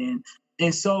light skinned.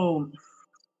 And so,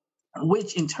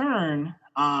 which in turn,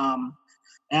 I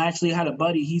actually had a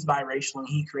buddy, he's biracial, and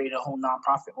he created a whole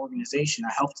nonprofit organization.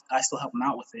 I still help him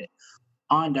out with it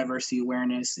on diversity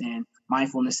awareness and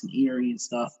mindfulness and Erie and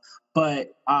stuff.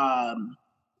 But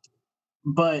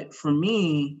for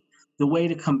me, the way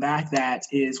to combat that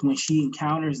is when she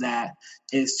encounters that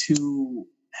is to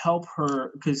help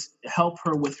her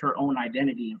with her own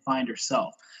identity and find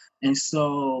herself. And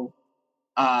so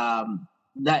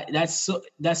that's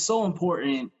so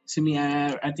important to me.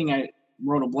 I think I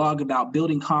wrote a blog about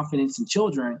building confidence in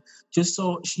children, just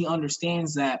so she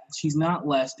understands that she's not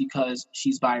less because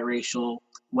she's biracial,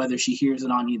 whether she hears it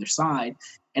on either side.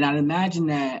 And I'd imagine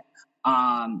that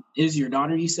is your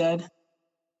daughter, you said?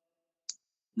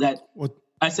 That what?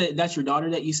 I said that's your daughter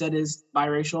that you said is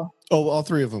biracial? Oh, all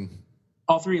three of them.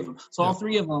 All three of them. So all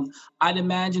three of them, I'd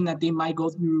imagine that they might go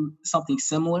through something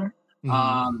similar.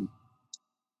 Mm-hmm.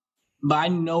 But I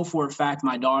know for a fact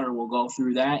my daughter will go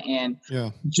through that. And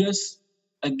just,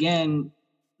 again,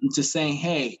 to say,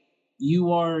 hey,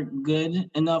 you are good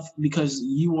enough because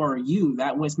you are you.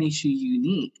 That what makes you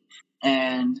unique.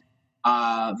 And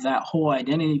that whole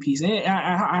identity piece. And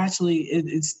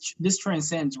this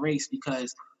transcends race,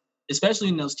 because especially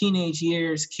in those teenage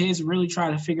years, kids really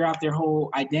try to figure out their whole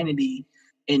identity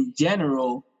in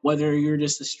general, whether you're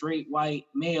just a straight white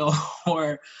male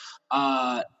or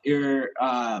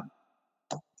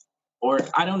or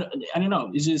I don't know.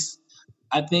 It's just,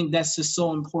 I think that's just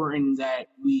so important that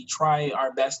we try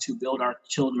our best to build our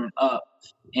children up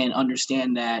and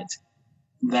understand that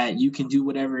you can do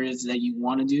whatever it is that you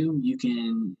want to do. You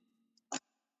can,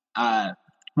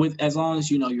 as long as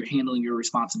you know you're handling your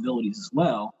responsibilities as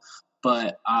well.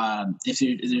 But if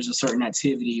there's a certain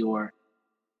activity, or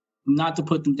not to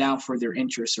put them down for their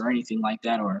interests or anything like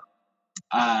that, or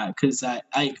because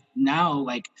I now,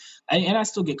 like, and I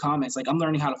still get comments like, I'm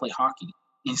learning how to play hockey,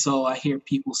 and so I hear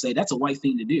people say that's a white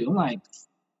thing to do. I'm like,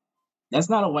 that's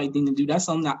not a white thing to do. That's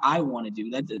something that I want to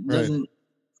do. That doesn't.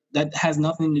 That has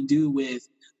nothing to do with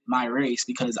my race,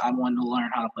 because I wanted to learn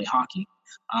how to play hockey.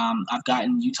 I've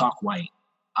gotten You Talk White,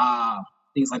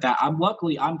 things like that.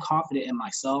 I'm confident in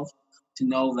myself to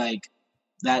know, like,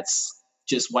 that's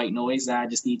just white noise that I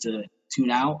just need to tune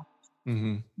out.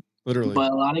 Mm-hmm. Literally.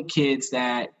 But a lot of kids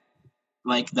that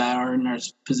are in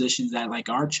those positions that, like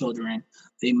our children,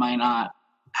 they might not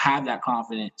have that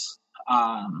confidence.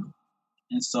 And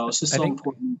so it's just so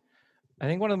important. I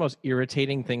think one of the most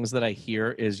irritating things that I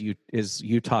hear is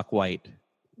you talk white.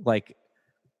 Like,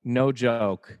 no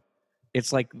joke.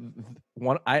 It's like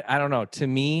I don't know. To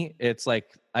me, it's like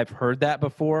I've heard that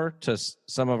before to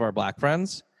some of our black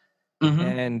friends, mm-hmm.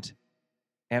 and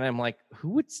I'm like,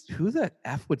 who the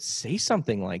F would say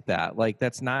something like that? Like,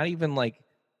 that's not even like,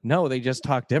 no, they just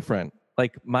talk different.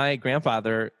 Like, my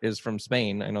grandfather is from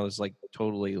Spain. I know it's like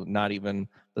totally not even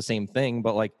the same thing,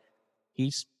 but like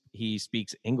he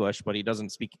speaks English, but he doesn't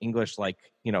speak English like,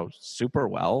 super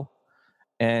well.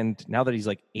 And now that he's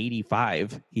like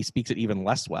 85, he speaks it even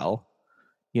less well,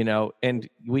 and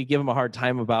we give him a hard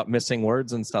time about missing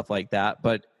words and stuff like that.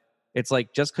 But it's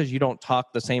like, just because you don't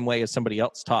talk the same way as somebody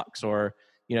else talks, or,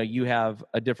 you have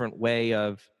a different way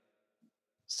of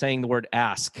saying the word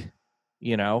ask,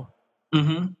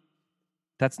 mm-hmm.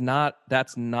 That's not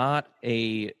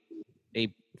a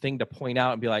thing to point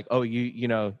out and be like, oh,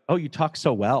 you talk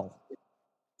so well.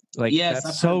 Like, yes,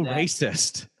 that's so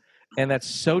racist, and that's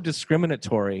so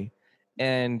discriminatory,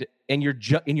 and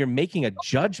you're making a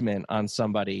judgment on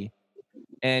somebody,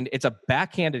 and it's a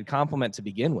backhanded compliment to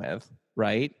begin with,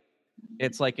 right?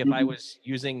 It's like if I was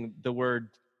using the word,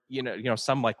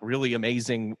 some like really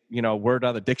amazing, word out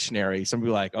of the dictionary,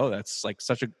 somebody would be like, oh, that's like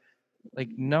such a, like,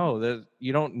 no,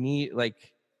 you don't need, like,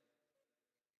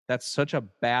 that's such a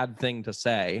bad thing to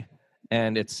say,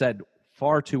 and it's said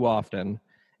far too often,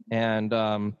 and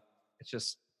it's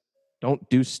just, don't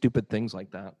do stupid things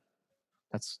like that.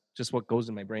 That's just what goes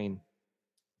in my brain.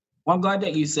 Well, I'm glad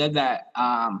that you said that,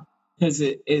 because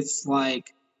it's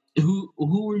like, who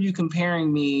were you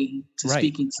comparing me to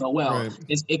speaking so well? Right.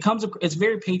 It's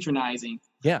very patronizing.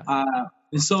 Yeah.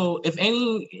 And so if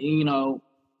anyone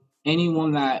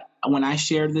that, when I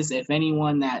shared this, if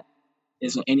anyone that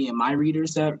is any of my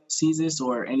readers that sees this,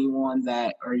 or anyone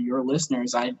that are your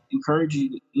listeners, I encourage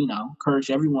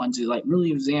everyone to, like,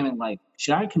 really examine, like,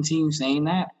 should I continue saying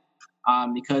that?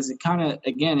 Because it kind of,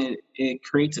 again, it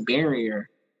creates a barrier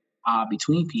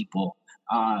between people.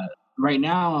 right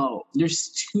now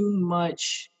there's too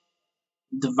much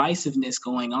divisiveness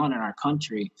going on in our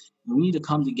country. We need to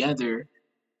come together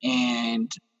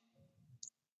and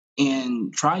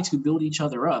try to build each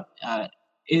other up.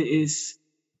 It is,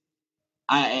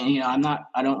 I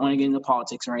don't want to get into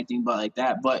politics or anything but like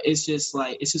that, but it's just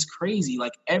crazy.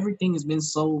 Like everything has been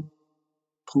so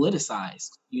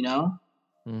politicized, you know?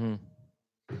 Mm-hmm.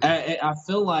 I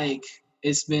feel like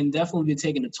it's definitely been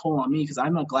taking a toll on me because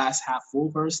I'm a glass half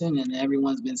full person, and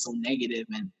everyone's been so negative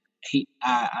and hate.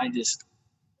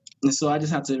 And so I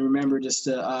just have to remember just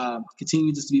to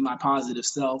continue just to be my positive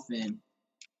self and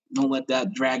don't let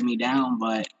that drag me down.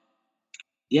 But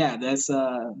yeah, that's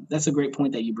a great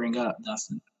point that you bring up,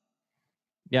 Dustin.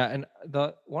 Yeah, and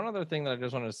the one other thing that I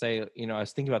just wanted to say, I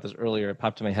was thinking about this earlier, it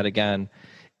popped in my head again,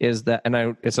 is that,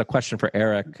 it's a question for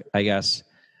Eric, I guess,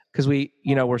 because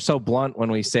we're so blunt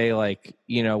when we say like,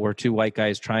 we're two white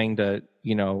guys trying to,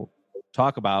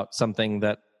 talk about something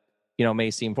that,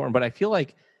 may seem foreign, but I feel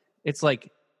like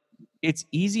it's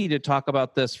easy to talk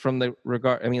about this from the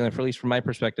regard. I mean, at least from my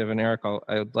perspective, and Eric,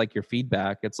 I would like your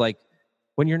feedback. It's like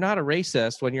when you're not a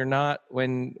racist, when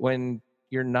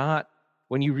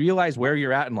you realize where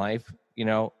you're at in life,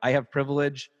 I have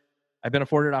privilege. I've been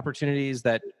afforded opportunities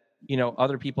that,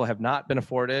 other people have not been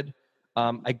afforded.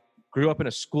 I grew up in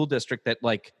a school district that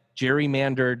like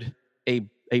gerrymandered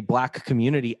a black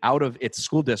community out of its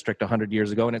school district 100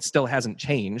 years ago, and it still hasn't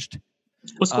changed.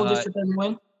 What school district are you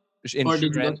in?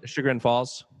 In Chagrin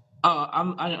Falls. Oh,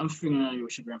 I'm familiar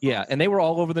with Chagrin Falls. Yeah, and they were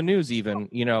all over the news even,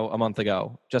 a month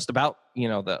ago, just about,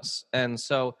 this. And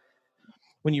so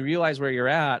when you realize where you're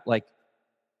at, like,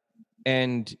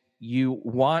 and you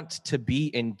want to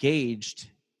be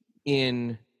engaged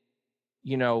in,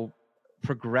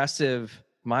 progressive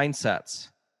mindsets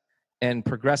and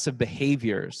progressive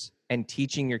behaviors and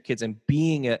teaching your kids and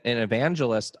being an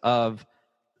evangelist of,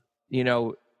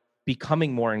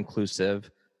 becoming more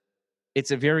inclusive, it's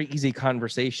a very easy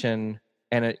conversation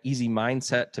and an easy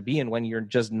mindset to be in when you're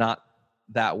just not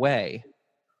that way.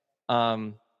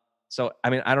 So, I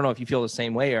mean, I don't know if you feel the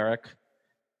same way, Eric.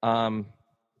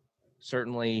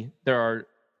 Certainly there are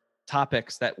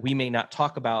topics that we may not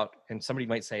talk about, and somebody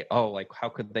might say, oh, like, how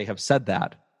could they have said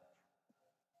that?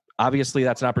 Obviously,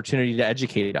 that's an opportunity to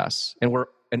educate us, and we're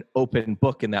an open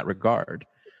book in that regard.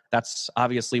 That's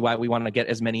obviously why we want to get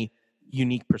as many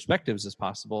unique perspectives as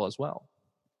possible as well.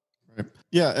 Right.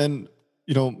 Yeah, and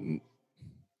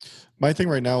my thing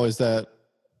right now is that,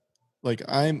 like,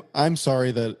 I'm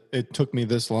sorry that it took me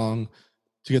this long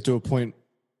to get to a point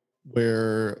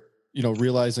where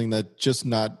realizing that just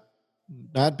not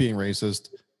being racist,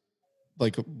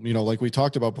 like we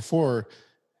talked about before,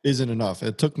 isn't enough.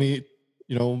 It took me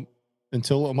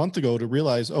until a month ago to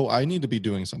realize, oh, I need to be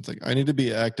doing something. I need to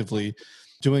be actively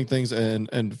doing things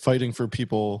and fighting for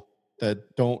people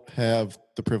that don't have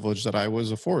the privilege that I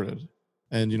was afforded.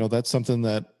 And that's something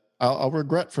that I'll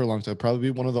regret for a long time.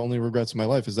 Probably one of the only regrets in my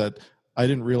life is that I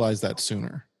didn't realize that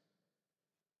sooner.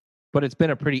 But it's been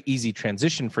a pretty easy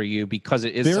transition for you because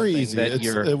it is very something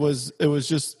easy. that It was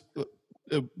just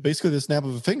basically the snap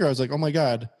of a finger. I was like, oh my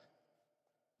God,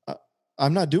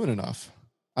 I'm not doing enough.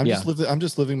 I'm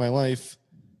just living my life,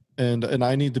 and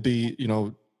I need to be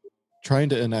trying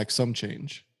to enact some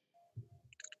change.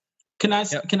 Can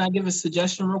I give a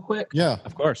suggestion real quick? Yeah,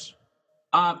 of course.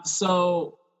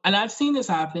 So, and I've seen this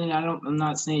happen. I'm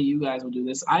not saying you guys will do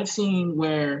this. I've seen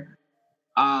where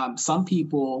some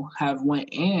people have went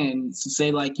in to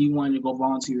say like you wanted to go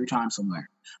volunteer your time somewhere.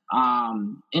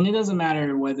 And it doesn't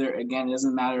matter it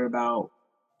doesn't matter about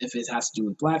if it has to do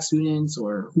with black students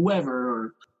or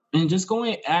whoever, and just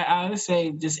going, I would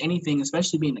say just anything,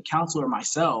 especially being a counselor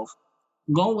myself,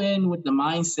 go in with the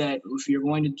mindset, if you're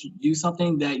going to do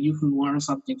something, that you can learn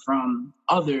something from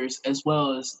others as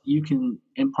well as you can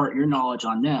impart your knowledge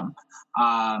on them.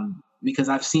 Because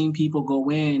I've seen people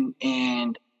go in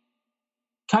and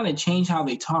kind of change how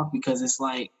they talk, because it's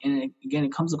like, and again,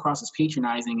 it comes across as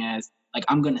patronizing, as like,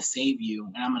 I'm going to save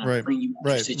you and I'm going to bring you out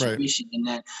of your situation.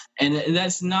 And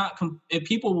that's not, and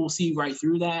people will see right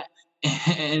through that,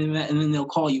 and then they'll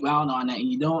call you out on that, and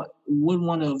you would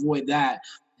want to avoid that.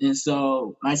 And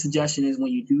so my suggestion is,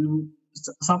 when you do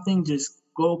something, just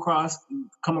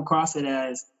come across it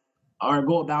as, or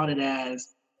go about it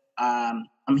as,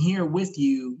 I'm here with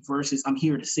you versus I'm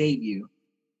here to save you.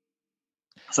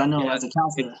 So I know as a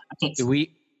counselor,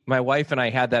 my wife and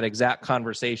I had that exact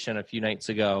conversation a few nights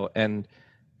ago, and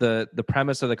the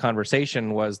premise of the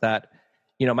conversation was that,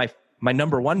 my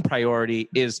number one priority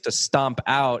is to stomp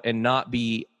out and not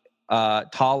be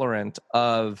tolerant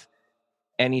of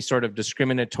any sort of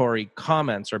discriminatory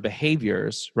comments or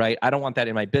behaviors, right? I don't want that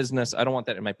in my business. I don't want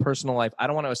that in my personal life. I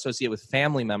don't want to associate with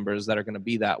family members that are going to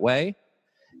be that way.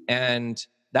 And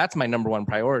that's my number one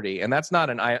priority. And that's not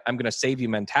I'm going to save you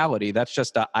mentality. That's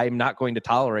just I'm not going to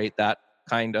tolerate that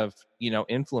kind of,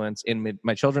 influence in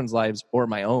my children's lives or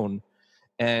my own.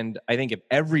 And I think if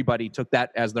everybody took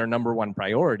that as their number one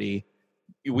priority,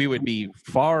 we would be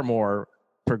far more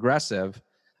progressive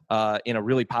in a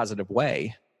really positive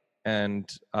way.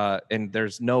 And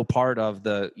there's no part of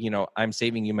the, I'm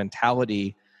saving you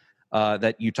mentality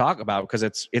that you talk about, because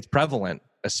it's prevalent,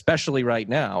 especially right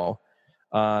now.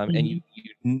 And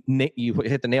you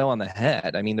hit the nail on the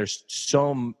head. I mean, there's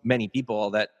so many people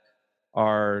that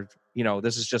are,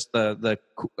 this is just the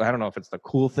I don't know if it's the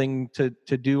cool thing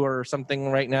to do or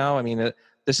something right now. I mean,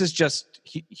 this is just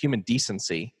human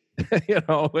decency.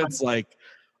 It's like,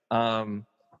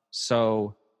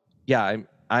 so yeah,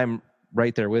 I'm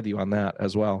right there with you on that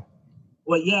as well.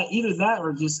 Well, yeah, either that or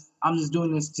I'm just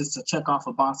doing this just to check off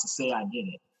a box to say I did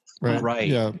it. Right.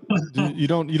 Yeah. You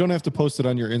don't have to post it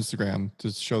on your Instagram to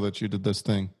show that you did this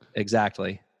thing.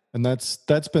 Exactly. And that's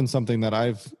been something that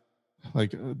I've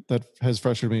that has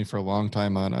frustrated me for a long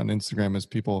time on Instagram, is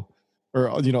people,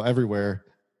 or everywhere,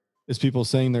 is people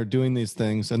saying they're doing these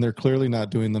things and they're clearly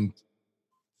not doing them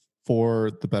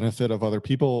for the benefit of other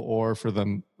people or for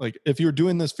them. Like, if you're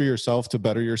doing this for yourself to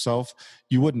better yourself,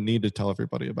 you wouldn't need to tell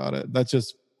everybody about it.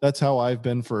 That's how I've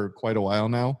been for quite a while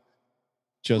now.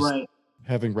 Just right.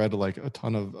 Having read like a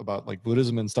ton about like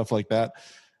Buddhism and stuff like that.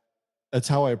 That's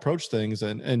how I approach things.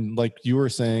 And like you were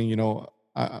saying,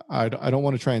 I don't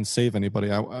want to try and save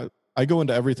anybody. I go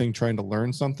into everything trying to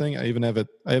learn something. I even have it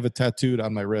tattooed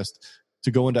on my wrist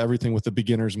to go into everything with a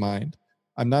beginner's mind.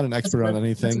 I'm not an expert on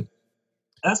anything.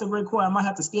 That's a great quote. I might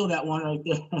have to steal that one right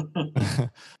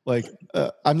there.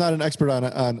 I'm not an expert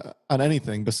on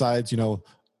anything besides,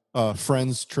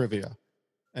 Friends trivia.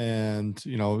 And,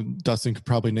 Dustin could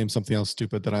probably name something else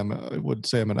stupid that I would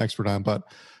say I'm an expert on, but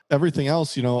everything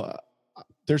else,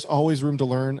 there's always room to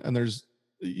learn, and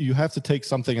you have to take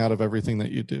something out of everything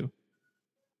that you do.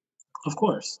 Of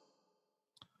course.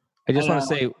 I just want to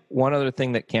say one other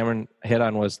thing that Cameron hit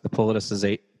on was the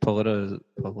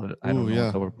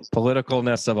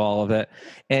politicalness of all of it.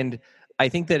 And I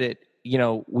think that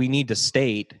we need to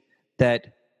state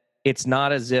that it's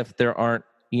not as if there aren't,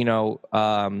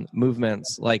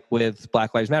 movements like with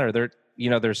Black Lives Matter.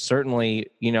 There's certainly,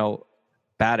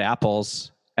 bad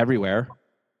apples everywhere.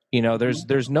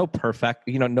 There's no perfect,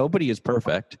 nobody is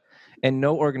perfect, and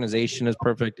no organization is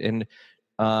perfect. And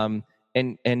no,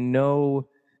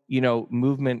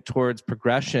 movement towards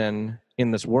progression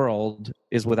in this world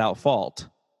is without fault.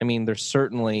 I mean, there's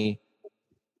certainly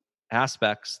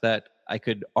aspects that I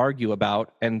could argue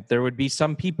about, and there would be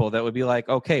some people that would be like,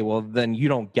 okay, well, then you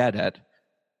don't get it.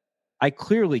 I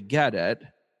clearly get it.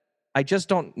 I just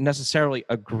don't necessarily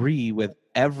agree with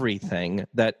everything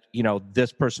that,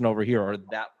 this person over here or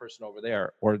that person over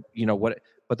there, or,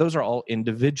 but those are all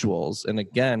individuals. And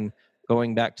again,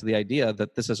 going back to the idea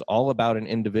that this is all about an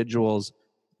individual's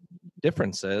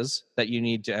differences that you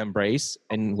need to embrace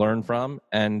and learn from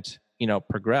and,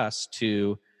 progress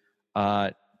to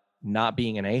not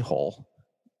being an a-hole,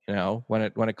 when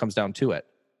it comes down to it.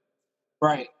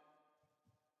 Right.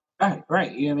 Right.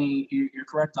 I mean, you're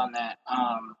correct on that.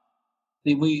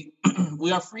 We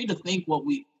are free to think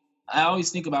I always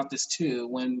think about this too,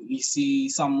 when you see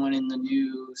someone in the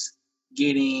news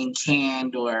getting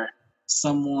canned or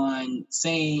someone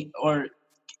saying, or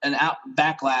an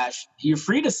backlash, you're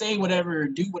free to say whatever,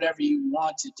 do whatever you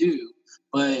want to do.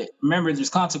 But remember, there's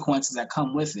consequences that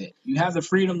come with it. You have the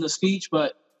freedom of speech,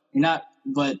 but it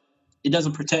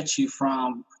doesn't protect you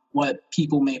from what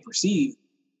people may perceive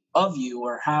of you,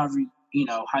 or however,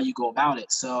 how you go about it.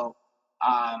 So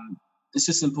it's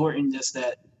just important just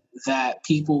that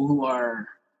people who are,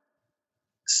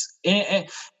 and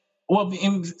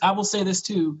I will say this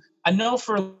too, I know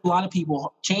for a lot of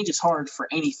people, change is hard for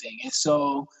anything. And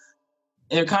so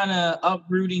they're kind of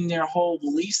uprooting their whole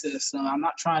belief system. I'm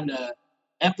not trying to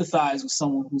empathize with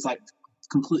someone who's like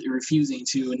completely refusing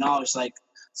to acknowledge like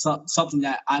something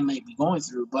that I may be going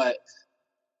through, but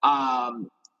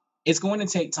it's going to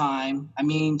take time. I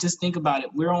mean, just think about it.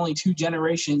 We're only 2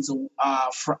 generations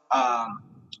from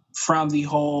the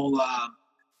whole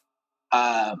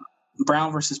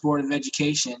Brown versus Board of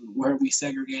Education, where we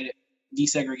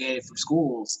desegregated from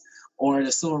schools, or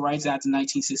the Civil Rights Act of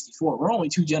 1964. We're only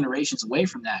 2 generations away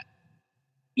from that.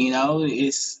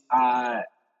 It's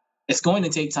going to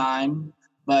take time,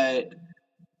 but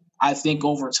I think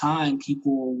over time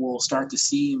people will start to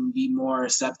see and be more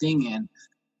accepting, and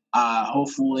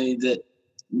hopefully that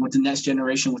with the next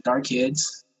generation, with our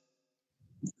kids.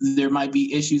 There might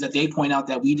be issues that they point out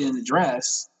that we didn't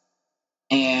address,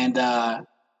 and then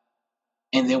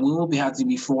we will have to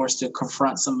be forced to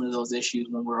confront some of those issues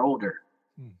when we're older.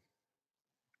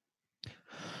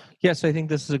 Yeah, so I think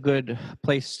this is a good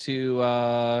place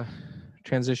to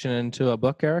transition into a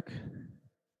book, Eric.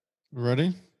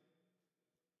 Ready?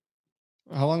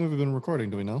 How long have we been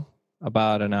recording? Do we know?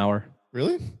 About an hour.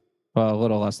 Really? Well, a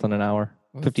little less than an hour.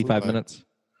 Well, 55 minutes.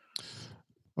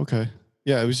 Okay.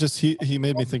 Yeah, it was just he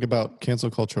made me think about cancel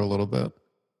culture a little bit.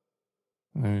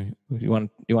 You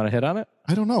want to hit on it?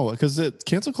 I don't know, because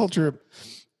cancel culture,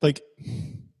 like,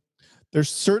 there's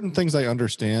certain things I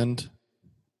understand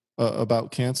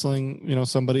about canceling,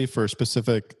 somebody for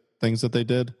specific things that they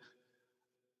did.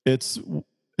 It's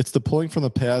the pulling from the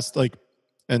past, like,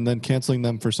 and then canceling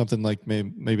them for something like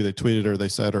maybe they tweeted or they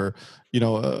said, or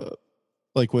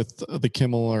like with the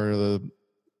Kimmel or the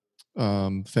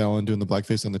Fallon doing the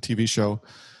blackface on the TV show.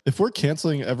 If we're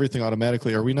canceling everything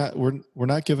automatically, are we not? We're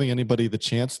not giving anybody the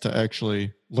chance to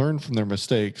actually learn from their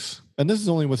mistakes. And this is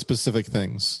only with specific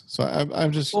things. So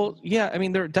I'm just. Well, yeah. I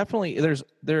mean, there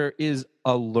is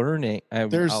a learning.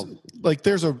 There's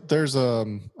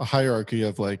a hierarchy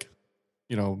of, like,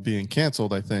 being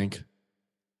canceled, I think.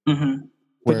 Mm-hmm.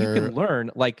 But you can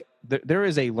learn. Like there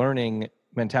is a learning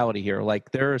mentality here.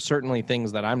 Like, there are certainly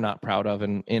things that I'm not proud of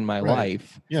in my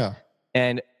life. Yeah.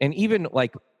 And even,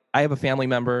 like, I have a family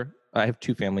member, I have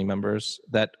two family members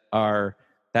that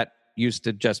used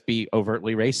to just be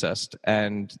overtly racist.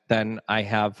 And then I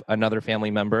have another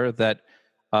family member that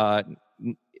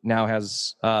now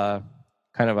has kind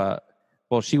of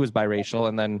she was biracial,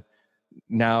 and then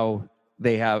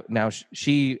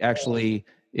she actually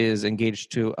is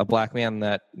engaged to a black man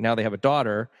that now they have a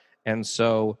daughter. And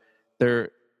so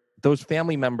those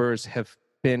family members have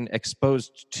been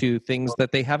exposed to things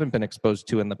that they haven't been exposed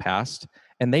to in the past,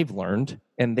 and they've learned,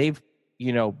 and they've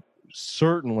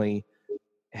certainly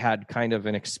had kind of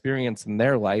an experience in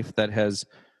their life that has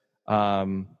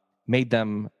made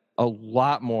them a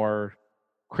lot more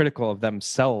critical of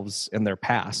themselves in their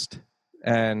past.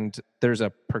 And there's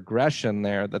a progression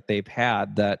there that they've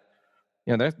had that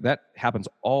that happens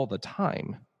all the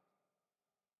time.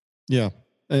 Yeah.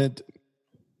 And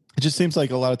it just seems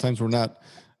like a lot of times we're not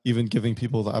even giving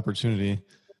people the opportunity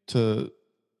to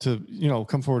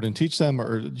come forward and teach them,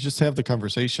 or just have the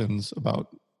conversations about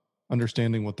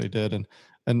understanding what they did.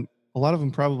 And a lot of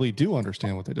them probably do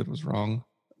understand what they did was wrong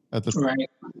at the right.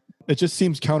 It just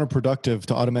seems counterproductive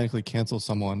to automatically cancel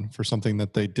someone for something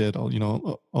that they did, a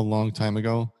long time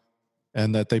ago,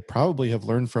 and that they probably have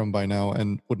learned from by now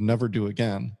and would never do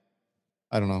again.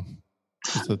 I don't know.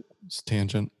 It's a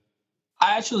tangent.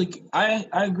 I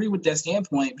agree with that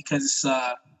standpoint, because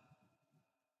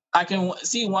I can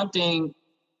see one thing.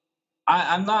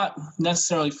 I'm not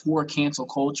necessarily for cancel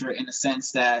culture in the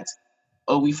sense that,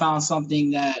 we found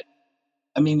something that,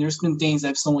 there's been things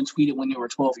that someone tweeted when they were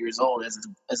 12 years old as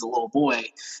a little boy.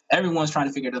 Everyone's trying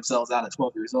to figure themselves out at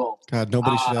 12 years old. God,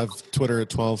 nobody should have Twitter at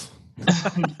 12.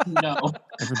 No.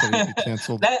 Everybody would be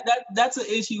canceled. That's an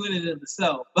issue in and of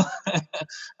itself.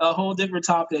 A whole different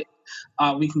topic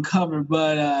we can cover.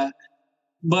 But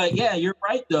yeah, you're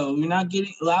right, though. You're not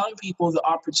allowing people the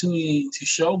opportunity to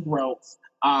show growth.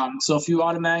 So if you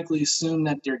automatically assume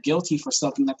that they're guilty for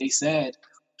something that they said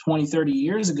 20, 30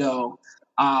 years ago,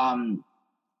 and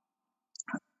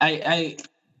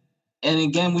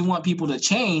again, we want people to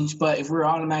change, but if we're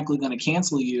automatically going to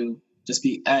cancel you,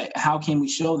 how can we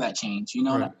show that change?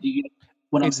 Right. You get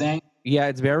what I'm saying? Yeah,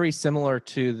 it's very similar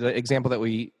to the example that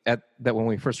when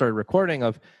we first started recording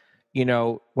of,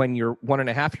 when your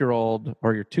 1.5-year-old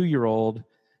or your 2-year-old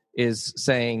is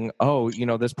saying, oh,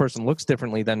 this person looks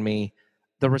differently than me.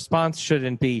 The response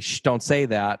shouldn't be, shh, don't say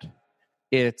that.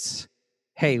 It's,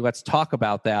 hey, let's talk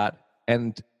about that.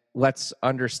 And let's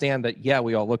understand that, yeah,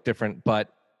 we all look different,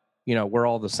 but, we're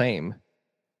all the same.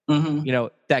 Mm-hmm.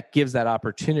 That gives that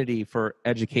opportunity for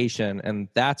education. And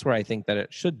that's where I think that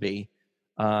it should be.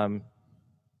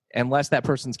 Unless that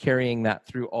person's carrying that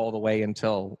through all the way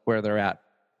until where they're at,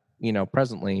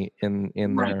 presently in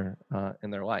right.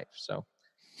 their life. So,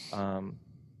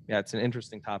 yeah, it's an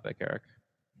interesting topic, Eric.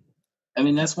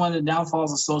 That's one of the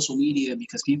downfalls of social media,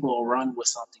 because people will run with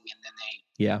something and then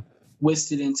they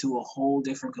twist it into a whole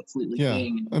different completely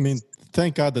thing.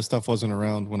 Thank God this stuff wasn't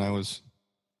around when I was,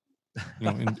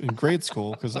 in grade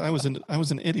school, because I was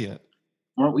an idiot.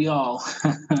 Weren't we all?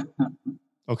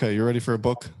 Okay, you ready for a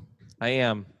book? I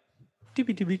am.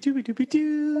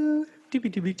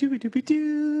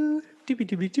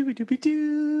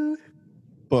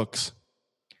 Books.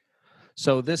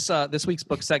 So this week's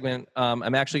book segment,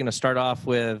 I'm actually going to start off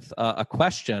with a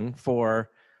question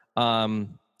for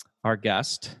our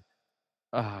guest.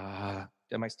 Am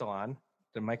I still on?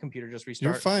 Did my computer just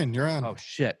restart? You're fine. You're on. Oh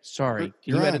shit! Sorry. Can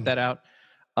You're you edit on. that out?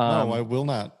 No, I will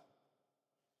not.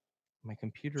 My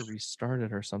computer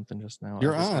restarted or something just now.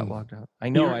 You're I just on. got logged out. I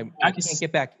know. I I can't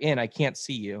get back in. I can't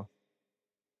see you.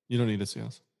 You don't need to see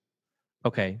us.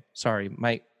 Okay. Sorry.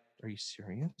 Are you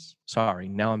serious? Sorry.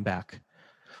 Now I'm back.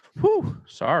 Whew.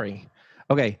 Sorry.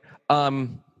 Okay.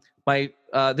 My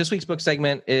this week's book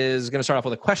segment is going to start off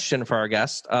with a question for our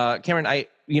guest, Cameron.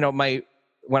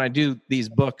 When I do these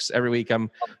books every week,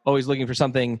 I'm always looking for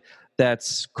something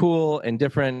that's cool and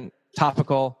different,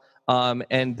 topical.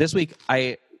 And this week,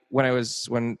 when I was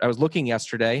looking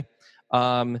yesterday,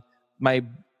 the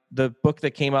book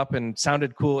that came up and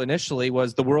sounded cool initially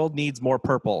was "The World Needs More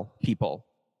Purple People"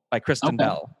 by Kristen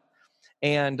Bell,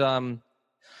 and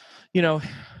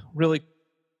really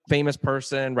famous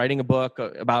person writing a book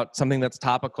about something that's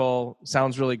topical.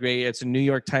 Sounds really great. It's a New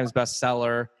York Times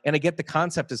bestseller, and I get the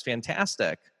concept is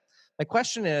fantastic. My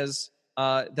question is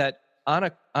that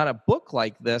on a book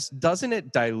like this, doesn't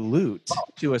it dilute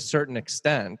to a certain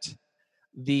extent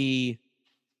the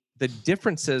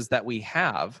differences that we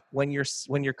have when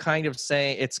you're kind of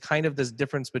saying it's kind of this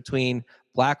difference between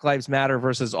Black Lives Matter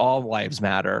versus All Lives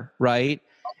Matter, right?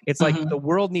 It's like the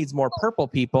world needs more purple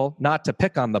people, not to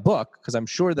pick on the book, because I'm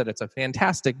sure that it's a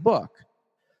fantastic book,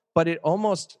 but it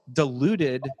almost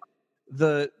diluted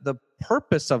the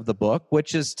purpose of the book,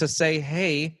 which is to say,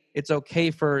 hey, it's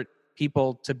okay for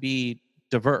people to be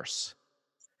diverse.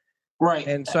 Right.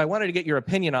 And so I wanted to get your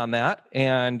opinion on that.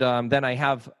 And then I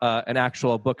have an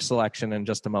actual book selection in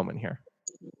just a moment here.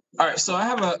 All right. So I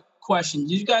have a question.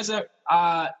 Did you guys,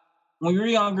 when you were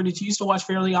younger, did you used to watch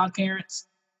Fairly Odd Parents?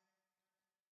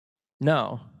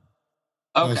 No.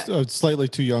 Okay. I was slightly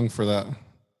too young for that.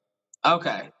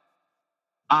 Okay.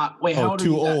 Wait, how old are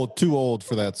too you guys? old. Too old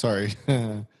for that. Sorry.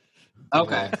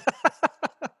 Okay.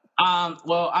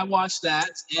 Well, I watched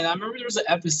that, and I remember there was an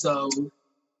episode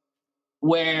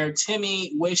where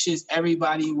Timmy wishes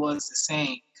everybody was the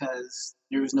same because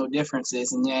there was no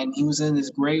differences, and then he was in this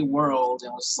gray world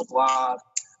and was a blob.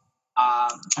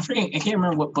 I can't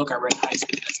remember what book I read in high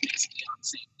school. That's basically on the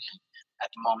same thing at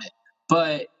the moment.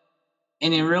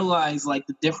 And then realized like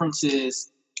the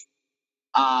differences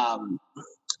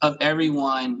of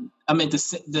everyone. I mean,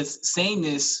 the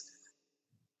sameness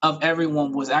of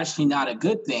everyone was actually not a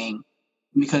good thing,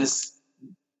 because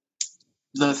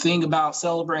the thing about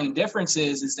celebrating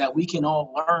differences is that we can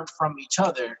all learn from each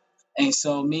other. And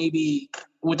so maybe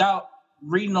without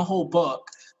reading the whole book,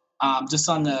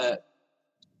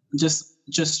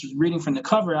 just reading from the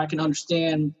cover, I can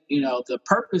understand, the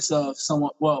purpose of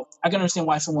someone. Well, I can understand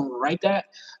why someone would write that.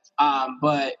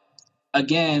 But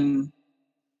again,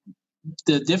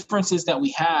 the differences that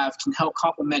we have can help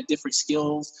complement different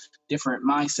skills, different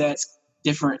mindsets,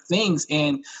 different things.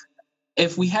 And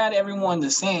if we had everyone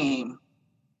the same,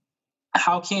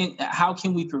 how can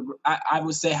we I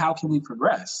would say, how can we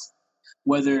progress?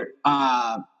 Whether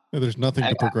There's nothing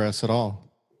to progress at all.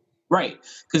 Right,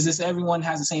 because if everyone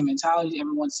has the same mentality,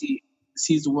 everyone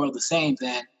sees the world the same,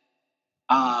 then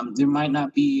there might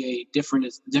not be a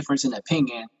difference in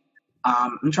opinion.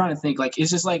 I'm trying to think, like,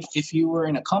 it's just like if you were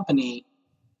in a company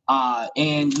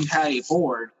and you had a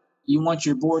board, you want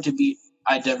your board to be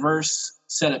a diverse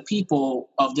set of people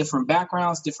of different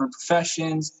backgrounds, different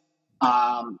professions,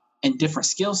 and different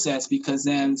skill sets, because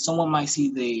then someone might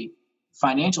see the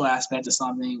financial aspect of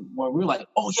something where we're like,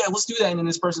 oh yeah, let's do that. And then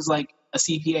this person's like a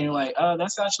CPA and you're like,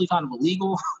 that's actually kind of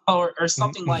illegal or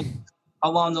something like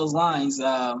along those lines.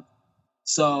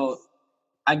 So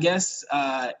I guess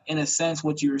in a sense,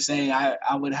 what you were saying,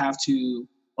 I would have to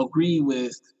agree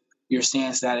with your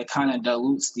stance that it kind of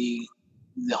dilutes the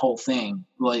whole thing,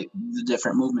 like the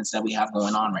different movements that we have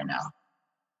going on right now.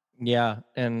 Yeah.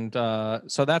 And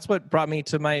so that's what brought me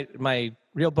to my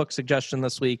real book suggestion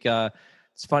this week.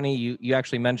 It's funny, you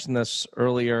actually mentioned this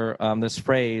earlier, this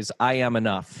phrase, "I am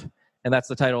enough." And that's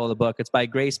the title of the book. It's by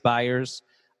Grace Byers.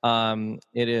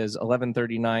 It is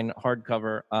 $11.39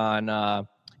 hardcover on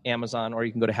Amazon, or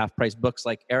you can go to Half Price Books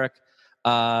like Eric.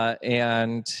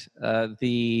 And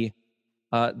the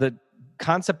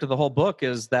concept of the whole book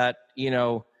is that,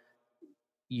 you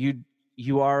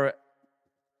are,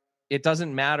 it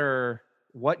doesn't matter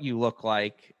what you look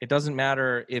like. It doesn't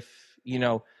matter if,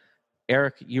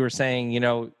 Eric, you were saying, you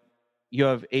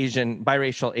have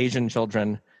biracial Asian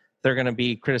children, they're going to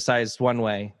be criticized one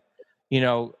way.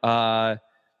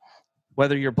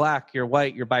 Whether you're black, you're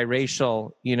white, you're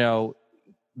biracial,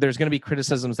 there's going to be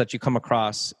criticisms that you come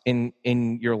across in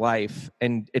your life,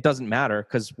 and it doesn't matter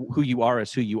because who you are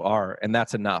is who you are, and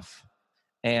that's enough.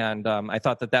 And I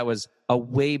thought that was a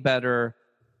way better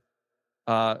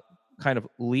kind of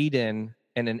lead-in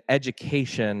and an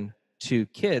education to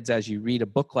kids as you read a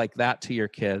book like that to your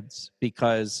kids,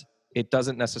 because it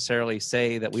doesn't necessarily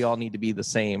say that we all need to be the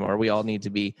same or we all need to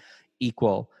be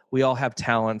equal. We all have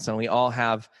talents, and we all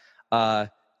have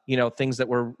things that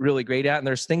we're really great at, and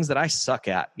there's things that I suck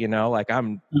at, like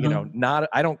I'm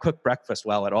I don't cook breakfast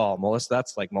well at all. Melissa,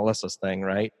 that's like Melissa's thing,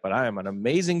 right? But I am an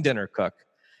amazing dinner cook.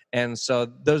 And so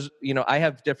those, I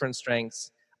have different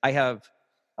strengths. I have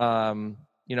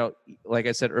like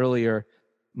I said earlier,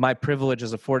 my privilege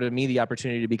has afforded me the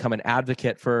opportunity to become an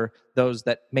advocate for those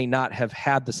that may not have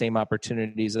had the same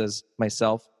opportunities as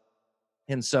myself.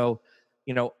 And so,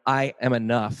 I am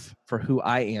enough for who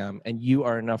I am, and you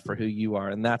are enough for who you are.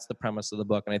 And that's the premise of the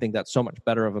book. And I think that's so much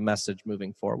better of a message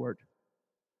moving forward.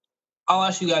 I'll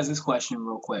ask you guys this question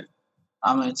real quick.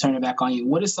 I'm going to turn it back on you.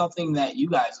 What is something that you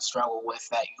guys struggle with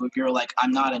that you're like,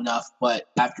 I'm not enough, but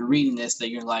after reading this, that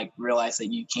you're like, realize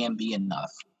that you can be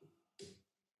enough?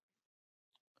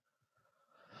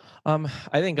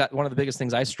 I think one of the biggest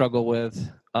things I struggle with,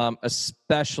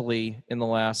 especially in the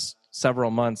last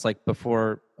several months, like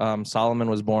before Solomon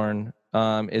was born,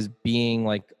 is being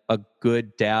like a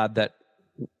good dad that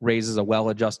raises a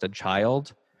well-adjusted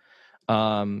child.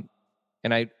 And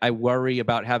I worry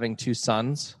about having two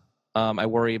sons. I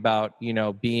worry about,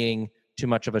 being too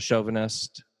much of a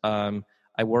chauvinist.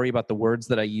 I worry about the words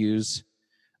that I use,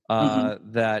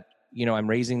 that, I'm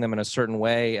raising them in a certain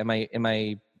way. Am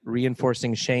I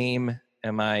reinforcing shame?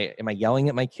 Am I yelling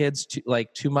at my kids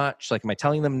too much? Like, am I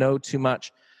telling them no too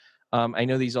much? I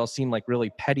know these all seem like really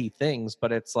petty things,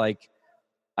 but it's like,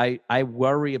 I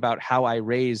worry about how I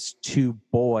raise two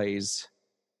boys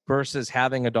versus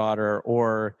having a daughter,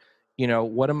 or,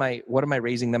 what am I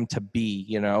raising them to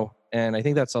be, And I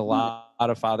think that's a lot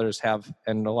of fathers have,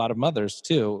 and a lot of mothers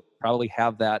too, probably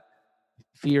have that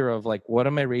fear of like, what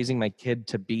am I raising my kid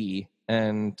to be?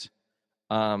 And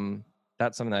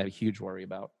that's something that I have a huge worry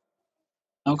about.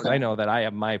 Okay. I know that I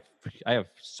have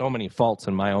so many faults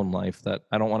in my own life that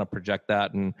I don't want to project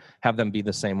that and have them be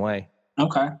the same way.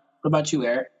 Okay. What about you,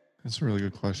 Eric? That's a really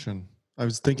good question. I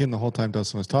was thinking the whole time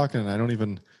Dustin was talking, and I don't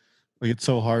even it's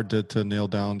so hard to nail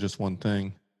down just one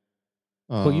thing.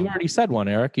 Well, you already said one,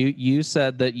 Eric. You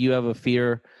said that you have a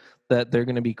fear that they're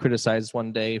going to be criticized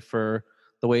one day for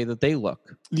the way that they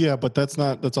look. Yeah, but that's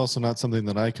also not something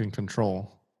that I can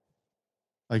control.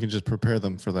 I can just prepare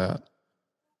them for that.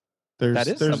 That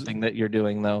is something that you're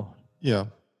doing, though. Yeah.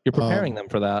 You're preparing them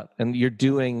for that. And you're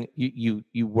doing,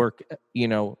 you work, you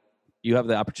have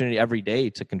the opportunity every day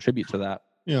to contribute to that.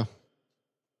 Yeah.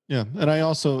 Yeah. And I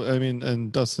also,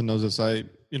 and Dustin knows this, I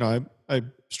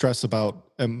stress about,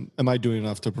 am I doing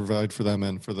enough to provide for them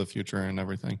and for the future and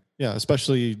everything? Yeah.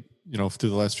 Especially, through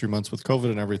the last few months with COVID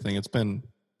and everything, it's been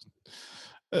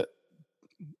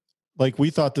like, we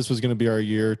thought this was going to be our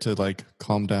year to like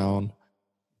calm down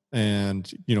and,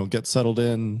 get settled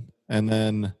in. And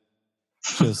then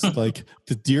just like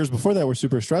the years before that were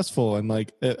super stressful. And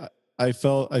like, I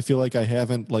feel like I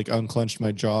haven't like unclenched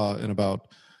my jaw in about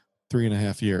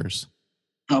 3.5 years.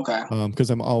 Okay. Because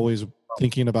I'm always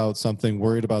thinking about something,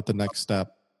 worried about the next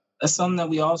step. That's something that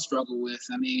we all struggle with.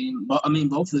 I mean,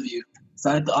 both of you.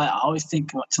 So I always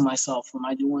think to myself, am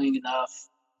I doing enough?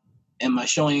 Am I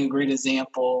showing a great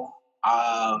example?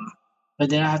 But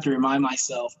then I have to remind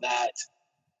myself that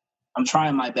I'm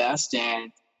trying my best,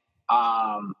 and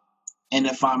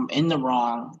if I'm in the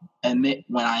wrong, admit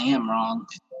when I am wrong.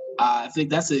 I think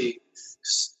that's a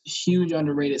huge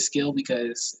underrated skill,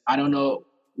 because I don't know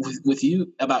with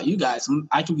you about you guys.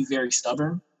 I can be very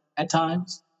stubborn at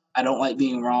times. I don't like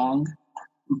being wrong,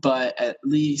 but at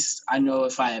least I know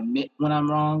if I admit when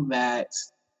I'm wrong, that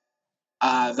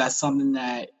that's something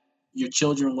that your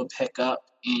children will pick up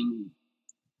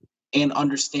and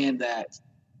understand that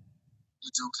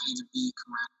it's okay to be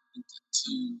correct and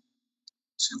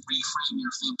to reframe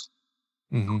your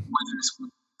thinking, whether it's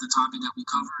the topic that we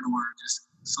covered or just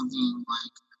something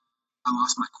like I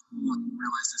lost my cool and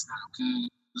realized it's not okay.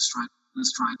 Let's try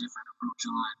a different approach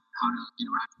on how to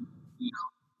interact,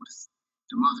 with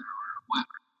your mother or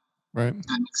whatever. Right.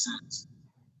 That makes sense.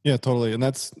 Yeah, totally. And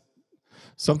that's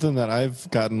something that I've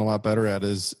gotten a lot better at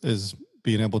is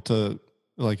being able to,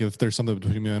 like, if there's something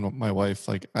between me and my wife,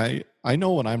 like I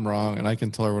know when I'm wrong and I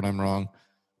can tell her when I'm wrong.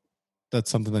 That's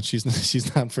something that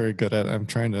she's not very good at. I'm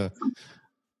trying to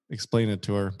explain it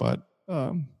to her, but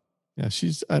yeah,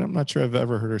 I'm not sure I've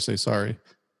ever heard her say sorry.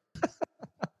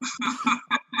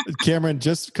 Cameron,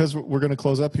 just because we're going to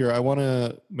close up here, I want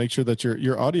to make sure that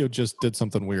your audio just did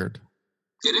something weird.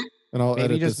 Did it? And I'll Maybe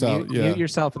edit just this out. mute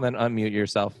yourself and then unmute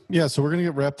yourself. Yeah, so we're going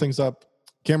to wrap things up.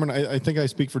 Cameron, I think I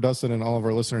speak for Dustin and all of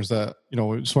our listeners that,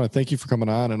 we just want to thank you for coming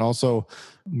on. And also,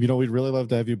 we'd really love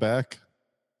to have you back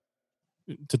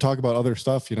to talk about other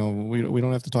stuff. We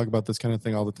don't have to talk about this kind of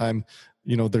thing all the time.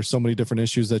 There's so many different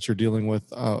issues that you're dealing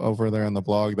with over there on the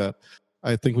blog that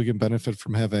I think we can benefit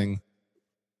from having,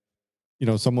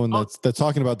 someone that's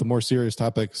talking about the more serious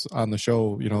topics on the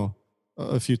show,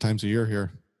 a few times a year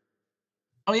here.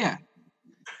 Oh yeah.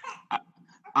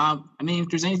 If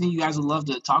there's anything you guys would love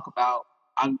to talk about,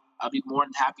 I'll be more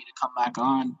than happy to come back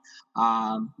on.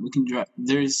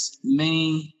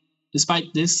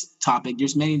 Despite this topic,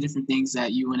 there's many different things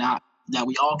that you and I, that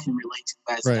we all can relate to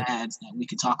as dads that we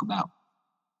can talk about.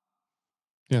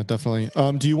 Yeah, definitely.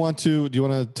 Do you want to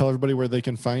tell everybody where they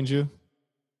can find you?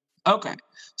 Okay.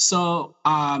 So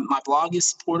my blog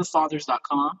is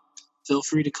supportivefathers.com. Feel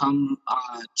free to come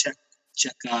check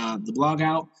the blog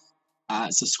out.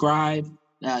 Subscribe.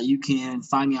 You can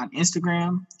find me on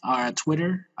Instagram or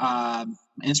Twitter.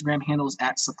 Instagram handle is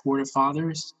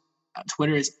 @supportivefathers.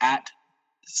 Twitter is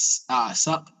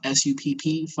 @sup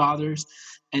SUPP fathers,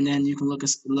 and then you can look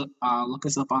us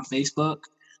up on Facebook.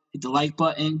 Hit the like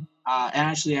button. And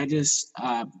actually, I just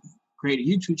create a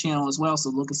YouTube channel as well, so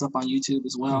look us up on YouTube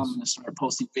as well. Nice. I'm going to start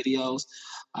posting videos,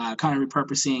 kind of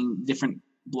repurposing different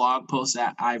blog posts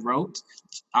that I wrote,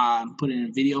 put it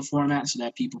in video format so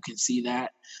that people can see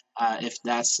that if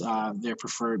that's their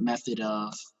preferred method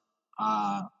of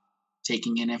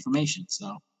taking in information.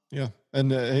 So yeah,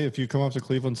 and hey, if you come up to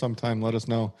Cleveland sometime, let us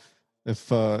know. If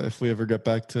we ever get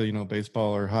back to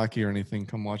baseball or hockey or anything,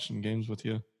 come watch some games with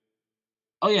you.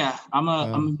 Oh yeah, I'm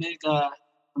a big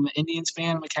I'm an Indians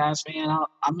fan. I'm a Cavs fan.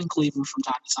 I'm in Cleveland from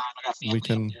time to time. I got family up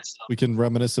there, so. We can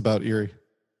reminisce about Erie.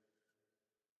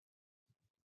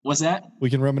 What's that? We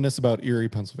can reminisce about Erie,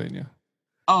 Pennsylvania.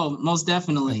 Oh, most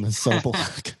definitely. And the Cell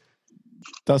Block.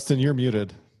 Dustin, you're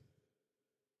muted.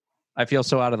 I feel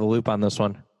so out of the loop on this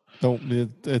one.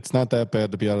 It's not that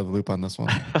bad to be out of the loop on this one.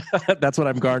 That's what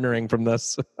I'm garnering from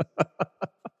this.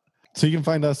 So you can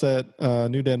find us at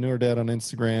New Dad Newer Dad on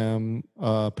Instagram,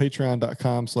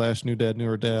 patreon.com/New Dad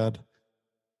Newer Dad.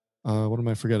 What am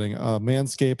I forgetting?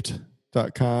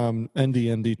 Manscaped.com,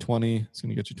 NDND20. It's going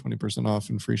to get you 20% off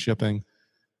and free shipping.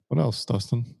 What else,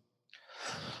 Dustin?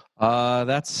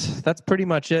 That's pretty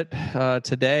much it.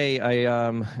 Today,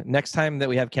 next time that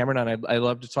we have Cameron on, I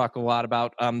love to talk a lot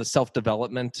about the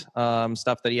self-development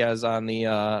stuff that he has on the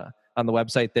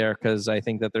website there, because I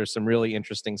think that there's some really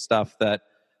interesting stuff that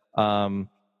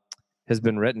has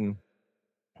been written,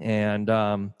 and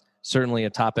certainly a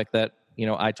topic that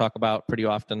I talk about pretty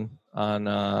often on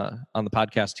the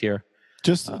podcast here.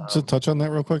 Just to touch on that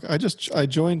real quick, I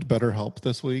joined BetterHelp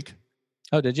this week.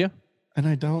 Oh, did you? And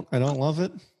I don't love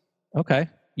it. Okay,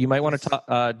 you might want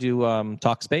to do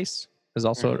Talkspace is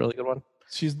also a really good one.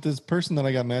 She's this person that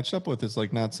I got matched up with is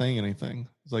like not saying anything.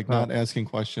 It's like not asking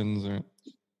questions, or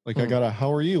like I got a "How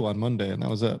are you" on Monday, and that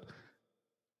was it.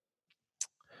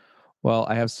 Well,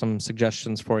 I have some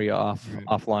suggestions for you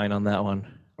offline on that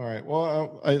one. All right.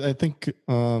 Well, I think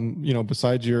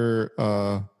besides your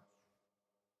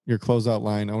closeout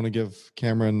line, I want to give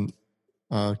Cameron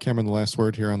the last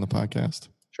word here on the podcast.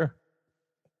 Sure.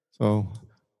 So,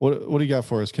 what do you got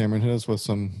for us, Cameron? Hit us with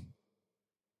some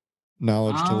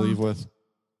knowledge to leave with.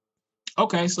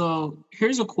 Okay, so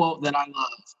here's a quote that I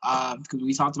love because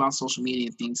we talked about social media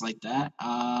and things like that.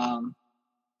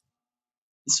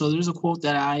 So there's a quote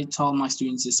that I tell my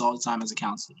students this all the time as a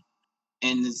counselor,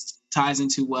 and this ties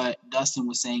into what Dustin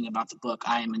was saying about the book,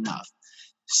 I Am Enough.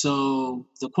 So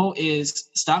the quote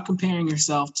is, stop comparing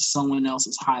yourself to someone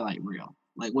else's highlight reel.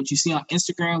 Like what you see on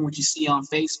Instagram, what you see on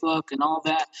Facebook and all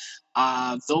that,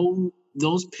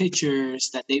 those pictures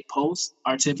that they post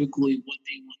are typically what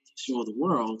they want to show the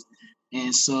world.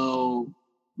 And so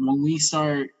when we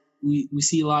start, we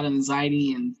see a lot of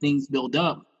anxiety and things build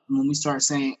up. When we start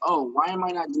saying, oh, why am I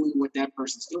not doing what that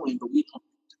person's doing? But we don't.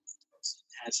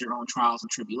 Has their own trials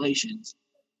and tribulations.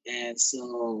 And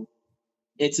so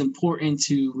it's important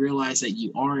to realize that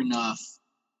you are enough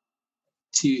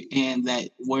and that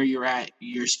where you're at,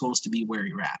 you're supposed to be where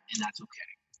you're at, and that's okay.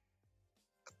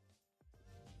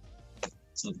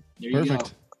 So there you go.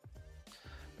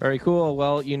 Very cool.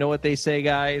 Well, you know what they say,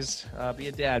 guys. Be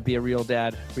a dad, be a real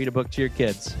dad. Read a book to your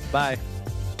kids. Bye.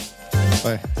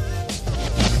 Bye.